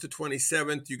 24th to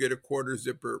 27th, you get a quarter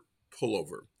zipper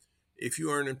pullover. If you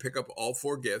earn and pick up all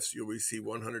 4 gifts, you'll receive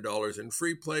 $100 in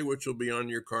free play, which will be on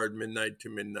your card midnight to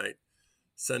midnight,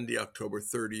 Sunday, October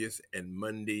 30th, and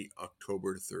Monday,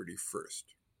 October 31st.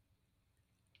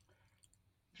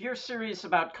 If you're serious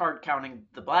about card counting,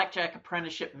 the Blackjack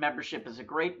Apprenticeship membership is a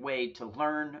great way to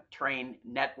learn, train,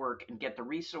 network, and get the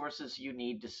resources you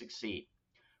need to succeed.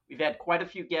 We've had quite a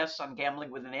few guests on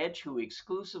Gambling with an Edge who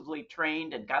exclusively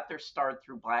trained and got their start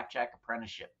through Blackjack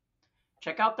Apprenticeship.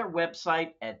 Check out their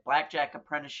website at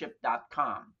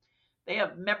blackjackapprenticeship.com. They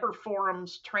have member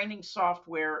forums, training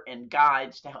software, and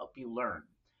guides to help you learn.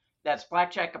 That's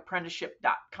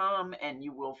blackjackapprenticeship.com, and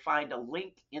you will find a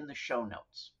link in the show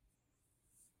notes.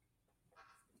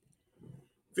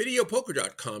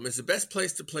 Videopoker.com is the best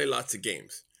place to play lots of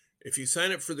games. If you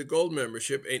sign up for the Gold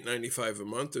membership, $8.95 a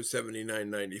month or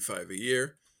 $79.95 a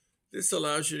year, this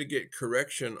allows you to get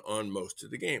correction on most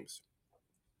of the games.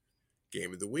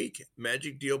 Game of the Week,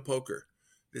 Magic Deal Poker.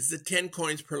 This is a 10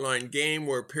 coins per line game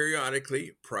where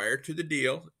periodically, prior to the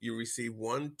deal, you receive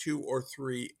 1, 2, or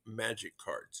 3 magic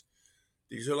cards.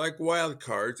 These are like wild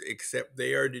cards, except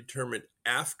they are determined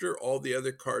after all the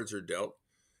other cards are dealt,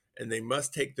 and they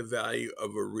must take the value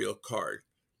of a real card,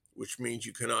 which means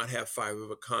you cannot have 5 of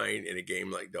a kind in a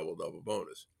game like Double Double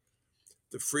Bonus.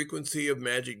 The frequency of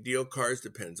magic deal cards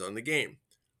depends on the game.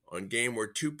 On game where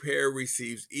 2 pair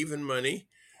receives even money,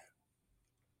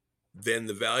 then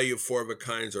the value of 4 of a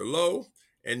kinds are low,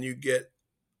 and you get,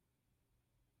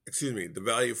 the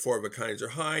value of 4 of a kinds are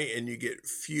high, and you get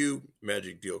few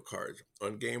magic deal cards.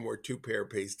 On game where 2 pair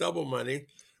pays double money,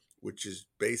 which is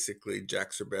basically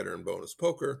jacks are better in bonus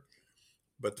poker,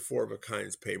 but the 4 of a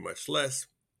kinds pay much less,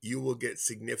 you will get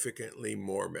significantly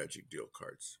more magic deal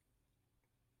cards.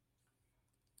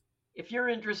 If you're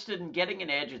interested in getting an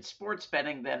edge at sports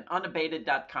betting, then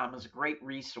unabated.com is a great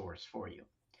resource for you.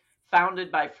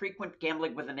 Founded by frequent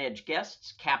Gambling with an Edge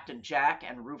guests, Captain Jack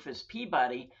and Rufus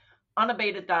Peabody,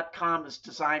 unabated.com is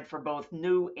designed for both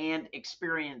new and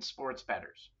experienced sports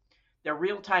bettors. Their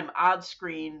real-time odds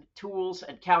screen, tools,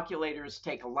 and calculators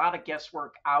take a lot of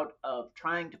guesswork out of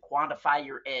trying to quantify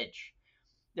your edge.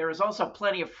 There is also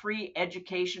plenty of free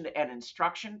education and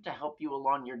instruction to help you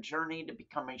along your journey to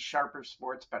become a sharper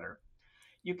sports bettor.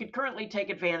 You can currently take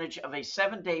advantage of a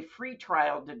 7-day free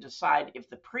trial to decide if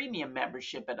the premium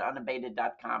membership at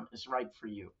unabated.com is right for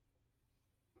you.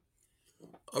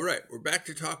 All right, we're back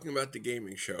to talking about the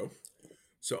gaming show.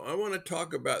 So I want to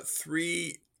talk about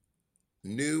 3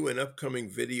 new and upcoming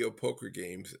video poker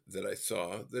games that I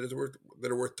saw that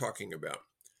are worth talking about.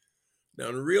 Now,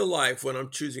 in real life, when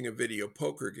I'm choosing a video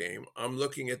poker game, I'm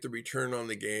looking at the return on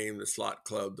the game, the slot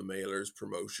club, the mailers,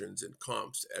 promotions, and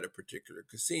comps at a particular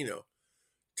casino.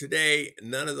 Today,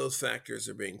 none of those factors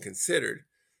are being considered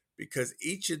because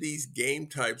each of these game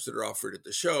types that are offered at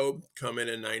the show come in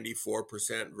a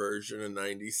 94% version, a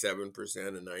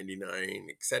 97%, a 99%,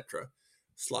 etc.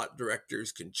 Slot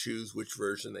directors can choose which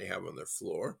version they have on their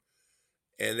floor,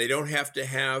 and they don't have to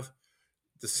have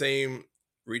the same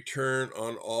return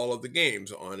on all of the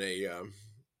games. On a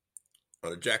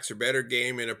jacks or better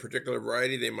game in a particular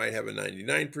variety, they might have a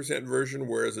 99% version,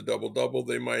 whereas a double-double,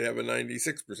 they might have a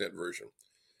 96% version.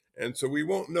 And so we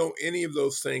won't know any of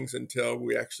those things until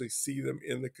we actually see them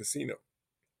in the casino.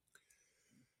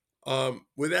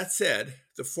 With that said,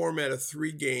 the format of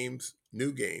 3 games,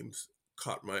 new games,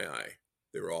 caught my eye.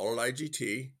 They were all at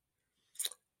IGT,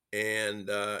 and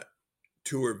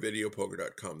 2 are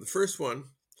videopoker.com. The first one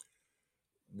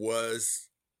was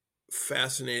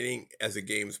fascinating as a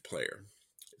games player.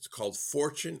 It's called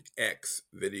Fortune X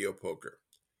Video Poker.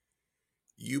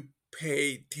 You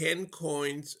pay 10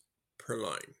 coins per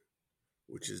line,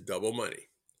 which is double money.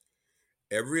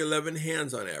 Every 11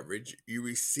 hands on average, you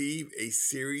receive a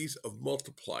series of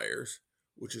multipliers,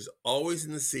 which is always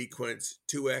in the sequence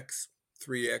 2x,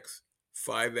 3x,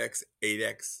 5x,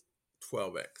 8x,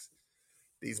 12x.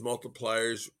 These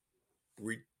multipliers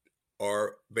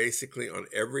are basically on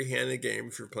every hand in the game.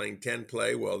 If you're playing 10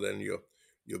 play, well, then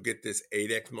you'll get this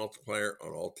 8x multiplier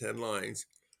on all 10 lines.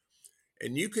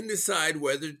 And you can decide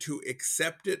whether to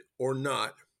accept it or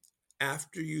not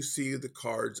after you see the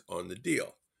cards on the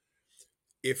deal.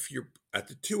 If you're at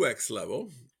the 2x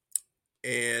level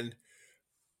and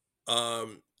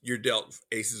you're dealt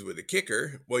aces with a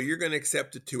kicker, well, you're going to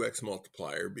accept the 2x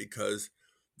multiplier because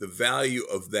the value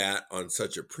of that on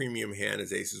such a premium hand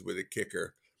as aces with a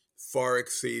kicker far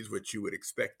exceeds what you would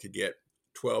expect to get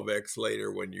 12x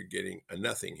later when you're getting a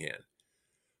nothing hand.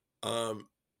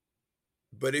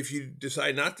 But if you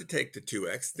decide not to take the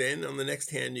 2x, then on the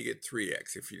next hand you get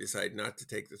 3x. If you decide not to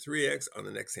take the 3x, on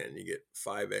the next hand you get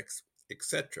 5x,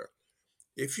 etc.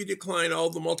 If you decline all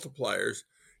the multipliers,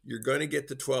 you're going to get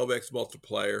the 12x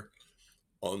multiplier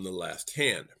on the last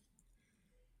hand.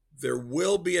 There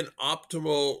will be an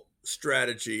optimal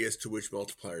strategy as to which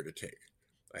multiplier to take.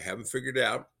 I haven't figured it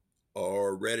out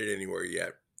or read it anywhere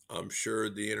yet. I'm sure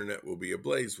the internet will be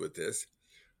ablaze with this.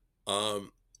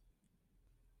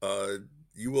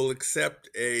 You will accept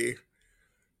is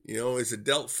a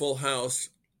dealt full house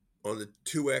on the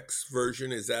 2x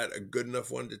version. Is that a good enough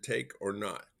one to take or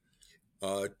not?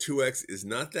 2x is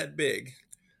not that big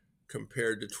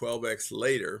compared to 12x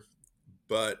later,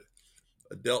 but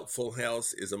a dealt full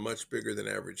house is a much bigger than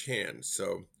average hand.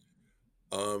 So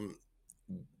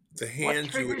the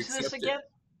hands you would accept. What triggers this again?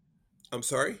 I'm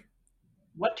sorry?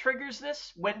 What triggers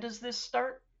this? When does this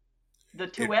start? The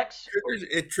 2x?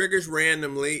 It triggers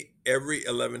randomly every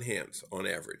 11 hands on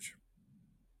average.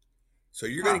 So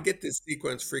you're going to get this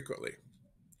sequence frequently.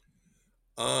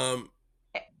 And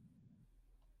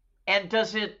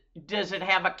does it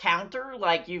have a counter?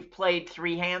 Like you've played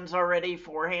 3 hands already,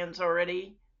 4 hands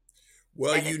already?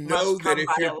 Well, you know that if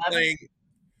you're playing,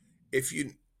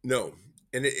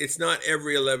 and it's not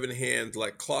every 11 hands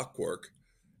like clockwork.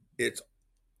 It's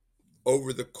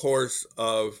over the course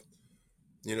of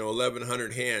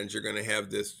 1,100 hands, you're going to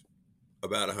have this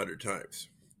about 100 times.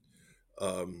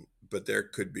 But there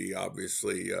could be,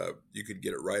 obviously, you could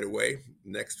get it right away.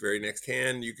 Very next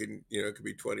hand, you can, it could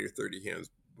be 20 or 30 hands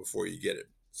before you get it.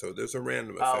 So there's a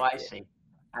random effect. Oh,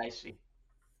 I see.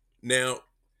 Now,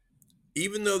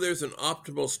 even though there's an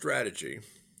optimal strategy,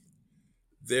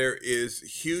 there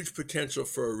is huge potential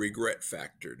for a regret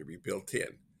factor to be built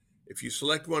in. If you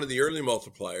select one of the early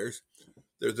multipliers,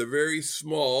 there's a very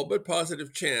small but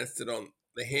positive chance that on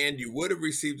the hand you would have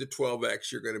received a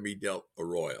 12x, you're going to be dealt a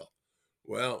royal.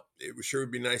 Well, it sure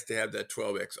would be nice to have that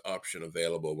 12x option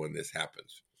available when this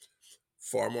happens.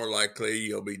 Far more likely,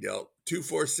 you'll be dealt 2,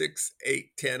 4, 6,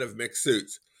 8, 10 of mixed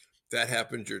suits. If that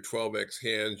happens, your 12x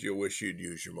hands, you'll wish you'd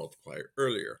used your multiplier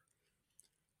earlier.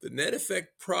 The net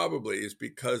effect probably is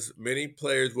because many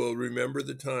players will remember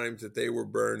the times that they were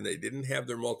burned. They didn't have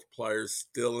their multipliers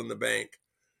still in the bank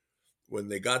when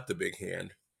they got the big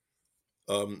hand.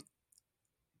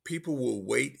 People will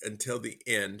wait until the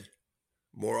end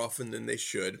more often than they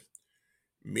should,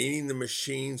 meaning the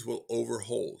machines will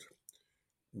overhold,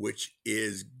 which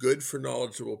is good for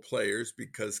knowledgeable players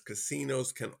because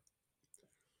casinos can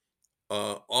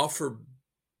offer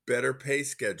better pay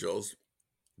schedules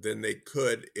than they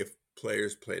could if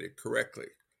players played it correctly.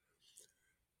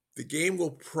 The game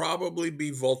will probably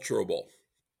be vulturable,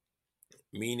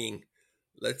 meaning,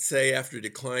 let's say after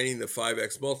declining the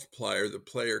 5x multiplier, the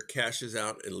player cashes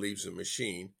out and leaves the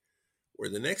machine,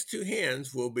 where the next 2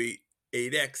 hands will be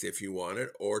 8x if you want it,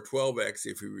 or 12x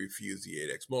if you refuse the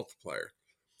 8x multiplier.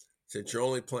 Since you're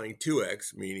only playing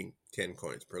 2x, meaning 10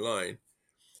 coins per line,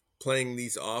 playing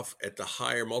these off at the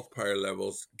higher multiplier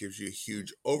levels gives you a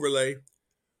huge overlay.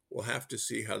 We'll have to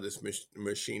see how this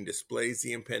machine displays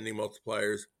the impending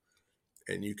multipliers,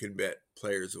 and you can bet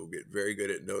players will get very good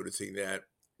at noticing that.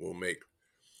 Will make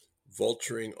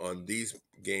vulturing on these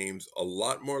games a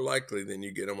lot more likely than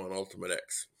you get them on Ultimate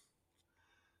X.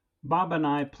 Bob and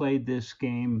I played this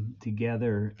game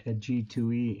together at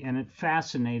G2E, and it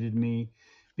fascinated me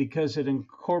because it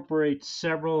incorporates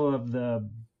several of the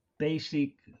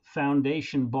basic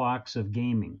foundation blocks of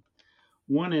gaming.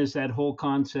 One is that whole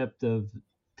concept of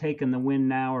taking the win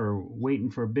now or waiting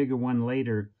for a bigger one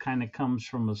later, kind of comes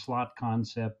from a slot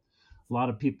concept. A lot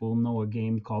of people know a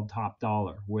game called Top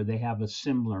Dollar, where they have a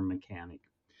similar mechanic.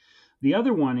 The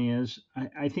other one is,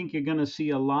 I think you're going to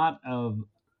see a lot of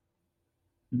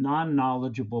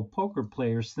non-knowledgeable poker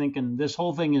players thinking this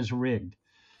whole thing is rigged.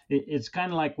 It's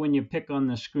kind of like when you pick on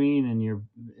the screen and you're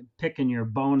picking your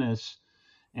bonus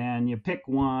and you pick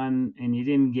one and you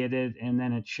didn't get it, and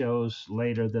then it shows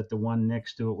later that the one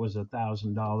next to it was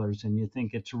 $1,000 and you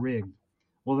think it's rigged.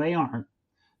 Well, they aren't,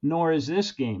 nor is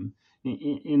this game.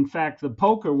 In fact, the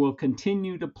poker will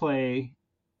continue to play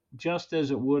just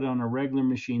as it would on a regular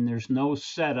machine. There's no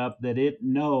setup that it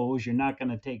knows you're not going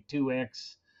to take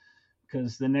 2x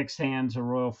because the next hand's a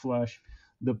royal flush.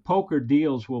 The poker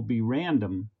deals will be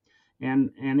random.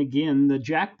 And again, the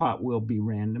jackpot will be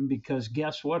random because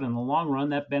guess what? In the long run,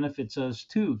 that benefits us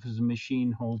too because the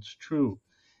machine holds true.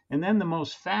 And then the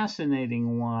most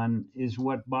fascinating one is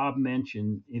what Bob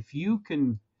mentioned. If you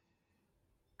can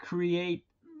create,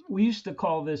 we used to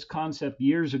call this concept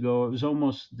years ago, it was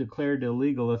almost declared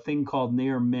illegal, a thing called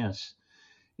near miss.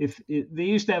 They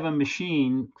used to have a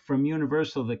machine from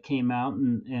Universal that came out,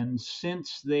 and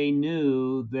since they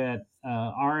knew that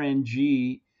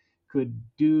RNG could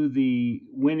do the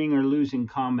winning or losing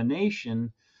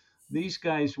combination, these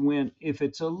guys went, if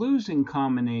it's a losing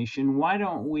combination, why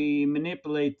don't we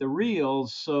manipulate the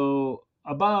reels so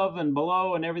above and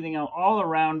below and everything else, all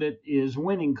around it is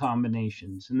winning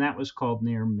combinations? And that was called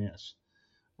near miss.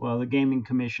 Well, the gaming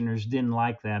commissioners didn't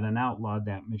like that and outlawed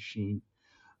that machine.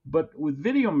 But with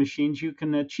video machines, you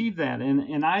can achieve that.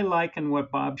 And I liken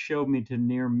what Bob showed me to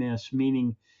near miss,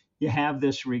 meaning you have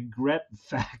this regret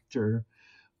factor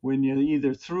when you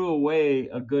either threw away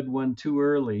a good one too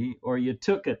early or you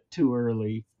took it too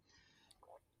early.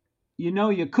 You know,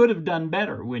 you could have done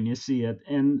better when you see it.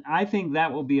 And I think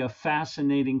that will be a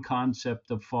fascinating concept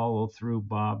to follow through,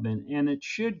 Bob. And it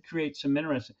should create some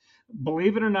interest.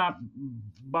 Believe it or not,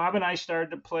 Bob and I started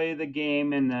to play the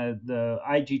game, and the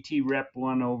IGT rep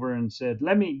won over and said,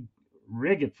 let me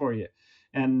rig it for you.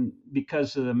 And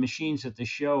because of the machines at the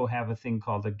show have a thing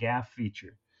called a gaff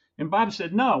feature. And Bob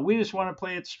said, no, we just want to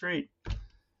play it straight.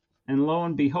 And lo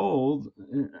and behold,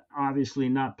 obviously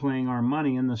not playing our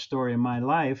money in the story of my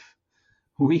life,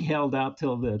 we held out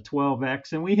till the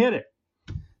 12x and we hit it.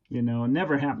 You know, it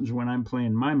never happens when I'm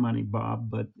playing my money, Bob,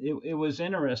 but it was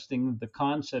interesting, the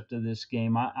concept of this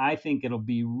game. I think it'll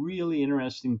be really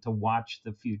interesting to watch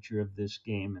the future of this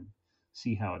game and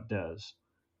see how it does.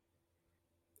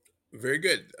 Very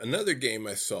good. Another game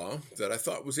I saw that I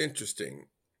thought was interesting.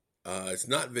 It's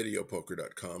not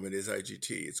videopoker.com. It is IGT.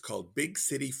 It's called Big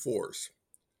City Fours.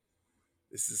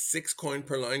 This is a 6 coin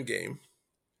per line game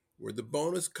where the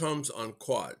bonus comes on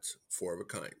quads, 4 of a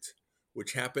kind,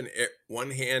 which happen at one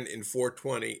hand in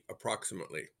 420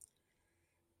 approximately.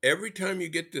 Every time you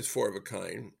get this 4 of a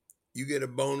kind, you get a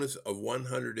bonus of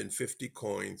 150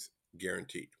 coins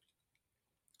guaranteed.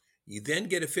 You then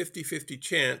get a 50-50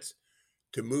 chance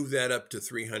to move that up to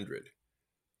 300.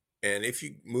 And if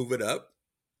you move it up,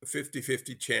 a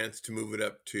 50-50 chance to move it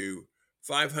up to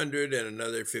 500 and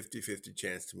another 50-50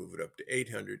 chance to move it up to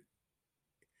 800.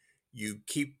 You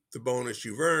keep the bonus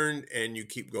you've earned and you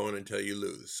keep going until you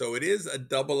lose. So it is a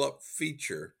double up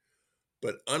feature,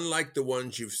 but unlike the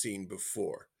ones you've seen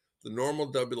before. The normal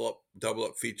double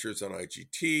up features on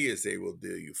IGT is they will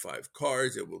deal you 5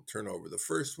 cards. It will turn over the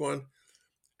first one,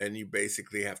 and you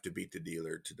basically have to beat the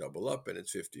dealer to double up, and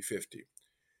it's 50-50.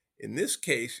 In this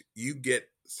case, you get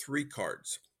 3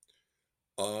 cards,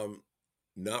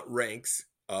 not ranks.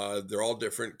 They're all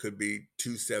different. Could be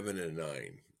 2, 7, and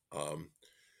 9.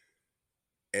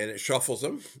 And it shuffles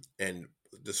them and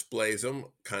displays them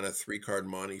kind of 3-card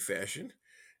Monte fashion.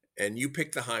 And you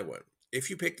pick the high one. If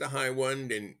you pick the high one,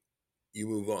 then you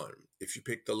move on. If you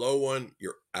pick the low one,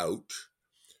 you're out.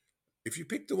 If you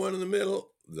pick the one in the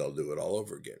middle, they'll do it all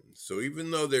over again. So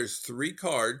even though there's 3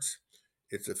 cards,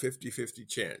 it's a 50-50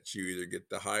 chance. You either get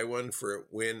the high one for a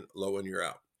win, low one, you're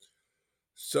out.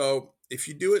 So if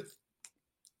you do it,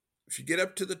 if you get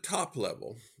up to the top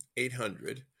level,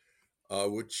 800,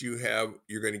 which you're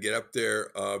going to get up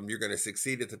there, you're going to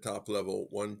succeed at the top level,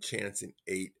 1 chance in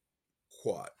 8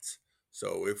 quads.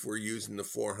 So if we're using the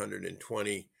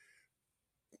 420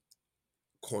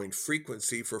 coin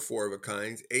frequency for 4 of a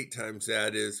kinds, 8 times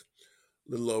that is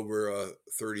a little over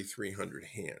 3,300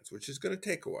 hands, which is going to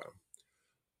take a while.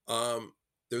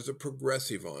 There's a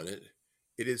progressive on it.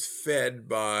 It is fed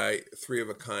by 3 of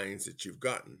a kinds that you've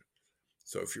gotten.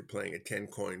 So if you're playing a 10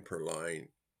 coin per line,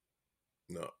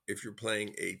 if you're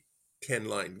playing a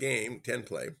 10-line game, 10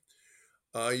 play,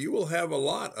 you will have a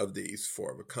lot of these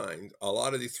 4 of a kind, a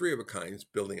lot of these 3 of a kinds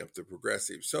building up the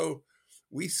progressive. So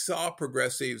we saw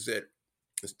progressives that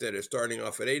instead of starting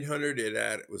off at 800,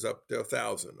 it was up to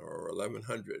 1,000 or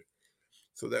 1,100.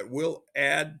 So that will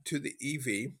add to the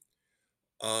EV,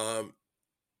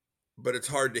 but it's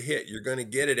hard to hit. You're going to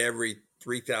get it every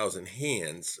 3,000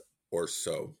 hands or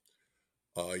so.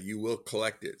 You will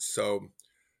collect it. So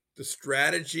the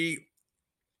strategy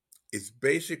is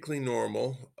basically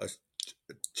normal, a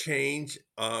change,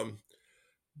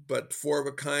 but 4 of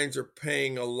a kinds are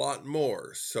paying a lot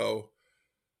more. So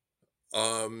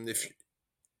if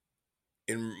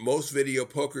in most video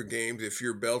poker games, if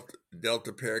you're dealt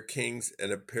a pair of kings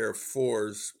and a pair of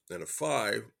fours and a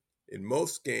 5, in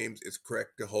most games it's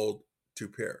correct to hold 2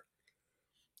 pair.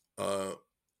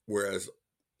 Whereas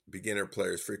beginner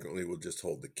players frequently will just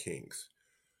hold the kings.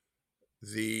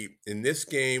 In this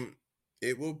game,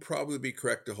 it will probably be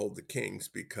correct to hold the kings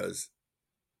because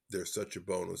there's such a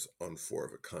bonus on 4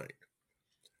 of a kind.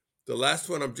 The last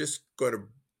one I'm just going to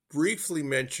briefly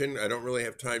mention, I don't really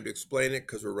have time to explain it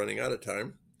because we're running out of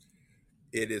time.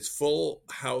 It is Full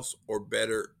House or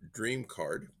Better Dream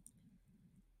Card.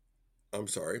 I'm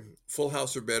sorry, Full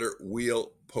House or Better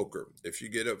Wheel Poker. If you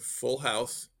get a full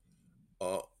house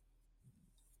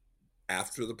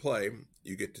after the play,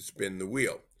 you get to spin the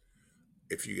wheel.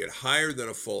 If you get higher than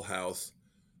a full house,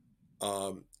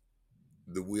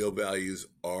 the wheel values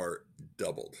are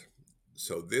doubled.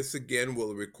 So this again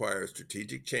will require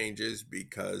strategic changes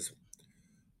because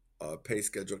pay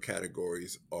schedule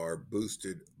categories are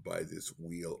boosted by this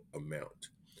wheel amount.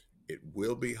 It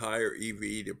will be higher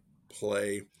EV to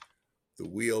play the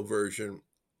wheel version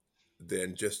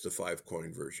than just the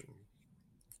 5-coin version.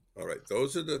 All right,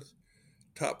 those are the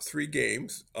top 3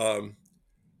 games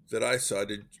that I saw.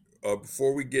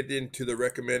 Before we get into the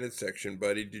recommended section,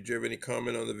 buddy, did you have any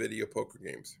comment on the video poker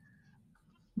games?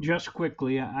 Just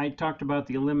quickly, I talked about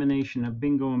the elimination of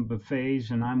bingo and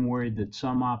buffets, and I'm worried that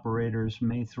some operators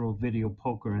may throw video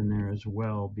poker in there as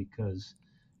well because,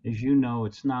 as you know,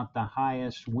 it's not the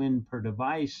highest win per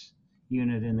device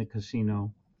unit in the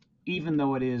casino, even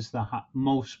though it is the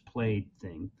most played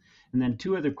thing. And then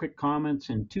 2 other quick comments.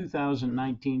 In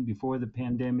 2019, before the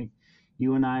pandemic,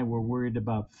 you and I were worried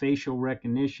about facial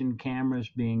recognition cameras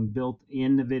being built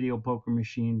in the video poker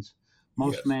machines.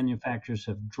 Most manufacturers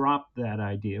have dropped that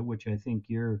idea, which I think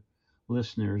your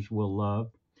listeners will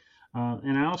love.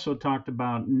 And I also talked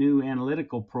about new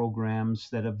analytical programs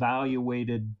that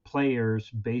evaluated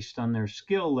players based on their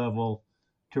skill level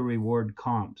to reward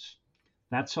comps.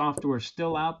 That software is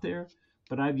still out there,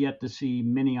 but I've yet to see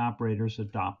many operators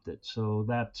adopt it. So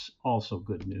that's also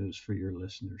good news for your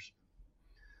listeners.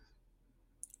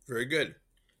 Very good.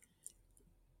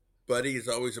 Buddy, it's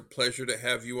always a pleasure to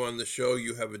have you on the show.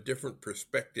 You have a different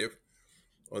perspective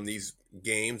on these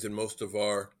games than most of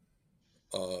our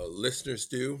listeners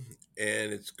do,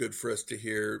 and it's good for us to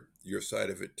hear your side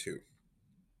of it too.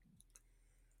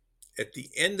 At the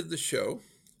end of the show,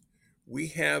 we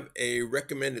have a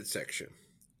recommended section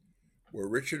where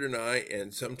Richard and I,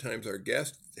 and sometimes our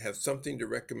guests, have something to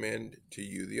recommend to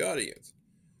you, the audience.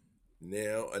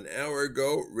 Now, an hour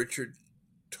ago, Richard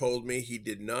told me he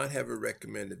did not have a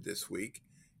recommended this week.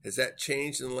 Has that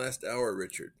changed in the last hour,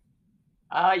 Richard?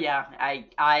 Yeah,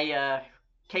 I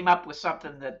came up with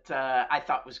something that I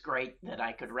thought was great that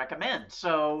I could recommend.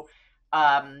 So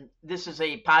this is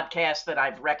a podcast that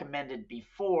I've recommended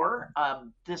before.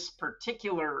 This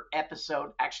particular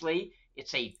episode, actually,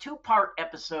 it's a 2-part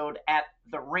episode at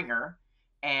The Ringer,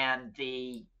 and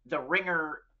the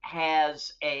Ringer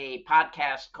has a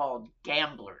podcast called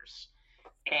Gamblers,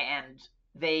 and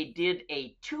they did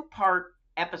a 2-part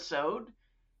episode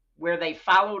where they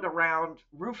followed around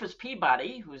Rufus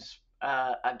Peabody, who's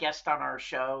a guest on our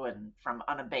show and from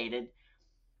Unabated,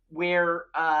 where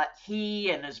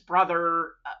he and his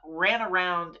brother ran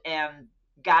around and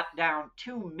got down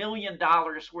 $2 million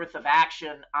worth of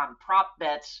action on prop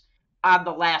bets on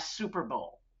the last Super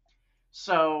Bowl.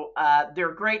 So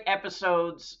they're great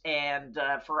episodes, and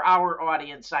for our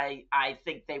audience, I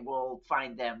think they will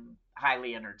find them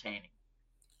highly entertaining.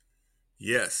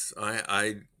 Yes,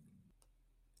 I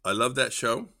love that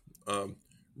show.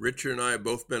 Richard and I have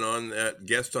both been on that,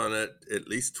 guest on it at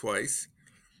least twice,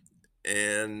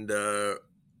 and I'll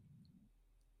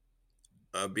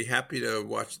be happy to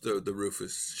watch the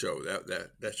Rufus show.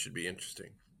 That should be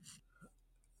interesting.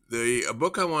 A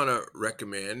book I want to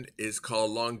recommend is called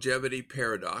Longevity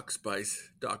Paradox by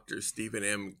Dr. Stephen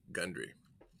M. Gundry.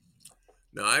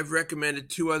 Now, I've recommended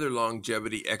 2 other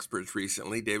longevity experts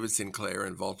recently, David Sinclair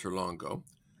and Walter Longo.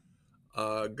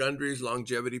 Gundry's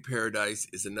Longevity Paradise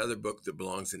is another book that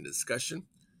belongs in discussion.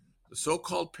 The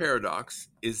so-called paradox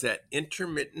is that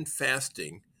intermittent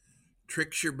fasting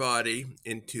tricks your body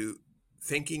into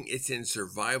thinking it's in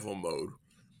survival mode.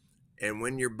 And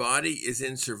when your body is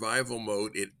in survival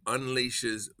mode, it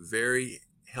unleashes very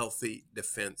healthy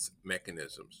defense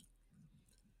mechanisms.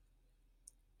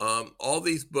 All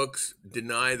these books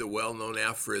deny the well-known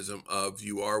aphorism of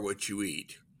you are what you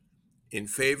eat, in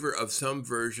favor of some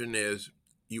version is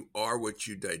you are what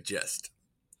you digest.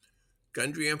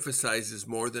 Gundry emphasizes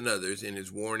more than others in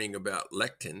his warning about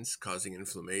lectins causing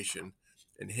inflammation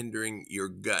and hindering your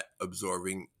gut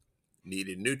absorbing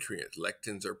needed nutrients.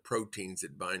 Lectins are proteins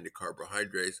that bind to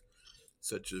carbohydrates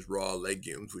such as raw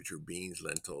legumes, which are beans,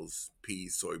 lentils,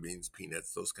 peas, soybeans,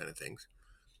 peanuts, those kind of things.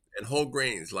 And whole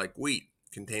grains like wheat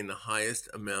contain the highest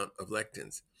amount of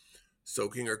lectins.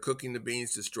 Soaking or cooking the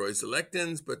beans destroys the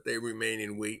lectins, but they remain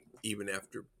in wheat even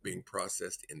after being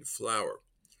processed into flour.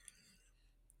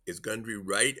 Is Gundry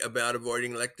right about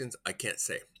avoiding lectins? I can't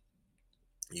say.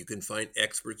 You can find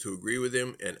experts who agree with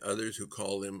him and others who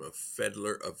call him a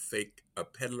peddler of fake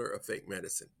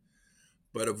medicine.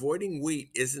 But avoiding wheat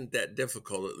isn't that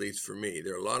difficult, at least for me.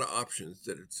 There are a lot of options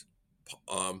that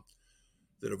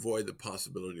avoid the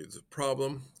possibility of the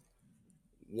problem.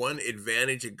 One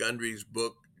advantage of Gundry's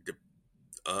book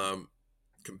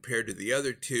compared to the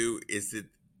other two is that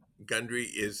Gundry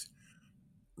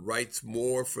writes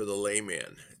more for the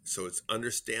layman, so it's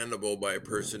understandable by a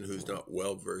person who's not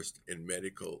well versed in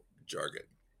medical jargon.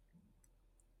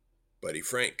 Buddy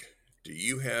Frank, do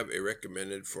you have a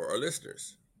recommended for our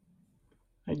listeners?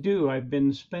 I do. I've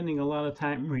been spending a lot of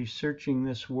time researching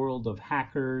this world of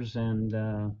hackers and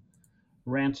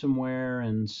ransomware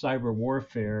and cyber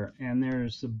warfare, and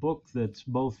there's a book that's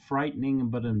both frightening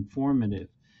but informative.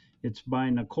 It's by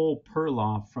Nicole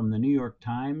Perloff from the New York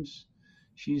Times.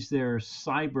 She's their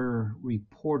cyber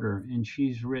reporter, and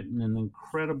she's written an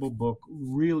incredible book,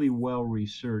 really well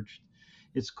researched.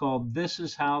 It's called This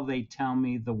Is How They Tell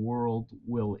Me the World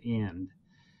Will End.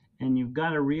 And you've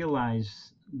got to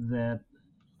realize that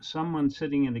someone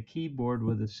sitting at a keyboard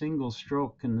with a single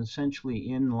stroke can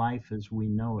essentially end life as we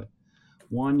know it.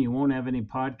 One, you won't have any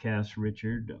podcasts,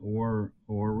 Richard, or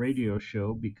radio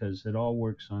show, because it all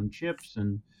works on chips,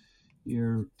 and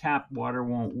your tap water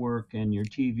won't work, and your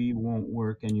TV won't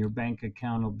work, and your bank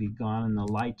account will be gone, and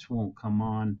the lights won't come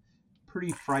on.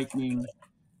 Pretty frightening,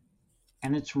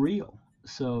 and it's real.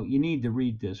 So you need to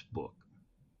read this book.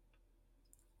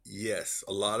 Yes,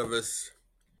 a lot of us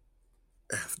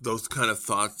have those kind of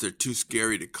thoughts. They're too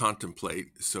scary to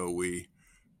contemplate, so we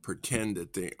pretend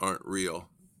that they aren't real,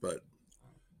 but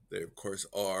they of course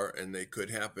are, and they could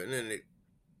happen, and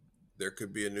there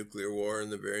could be a nuclear war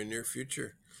in the very near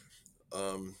future.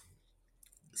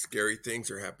 Scary things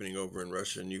are happening over in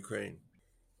Russia and Ukraine.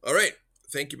 All right.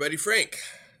 Thank you, Buddy Frank.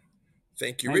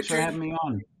 Thank you, Thanks Richard. for having me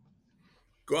on.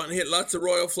 Go out and hit lots of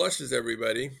royal flushes,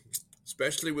 everybody,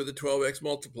 especially with the 12x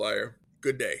multiplier.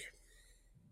 Good day.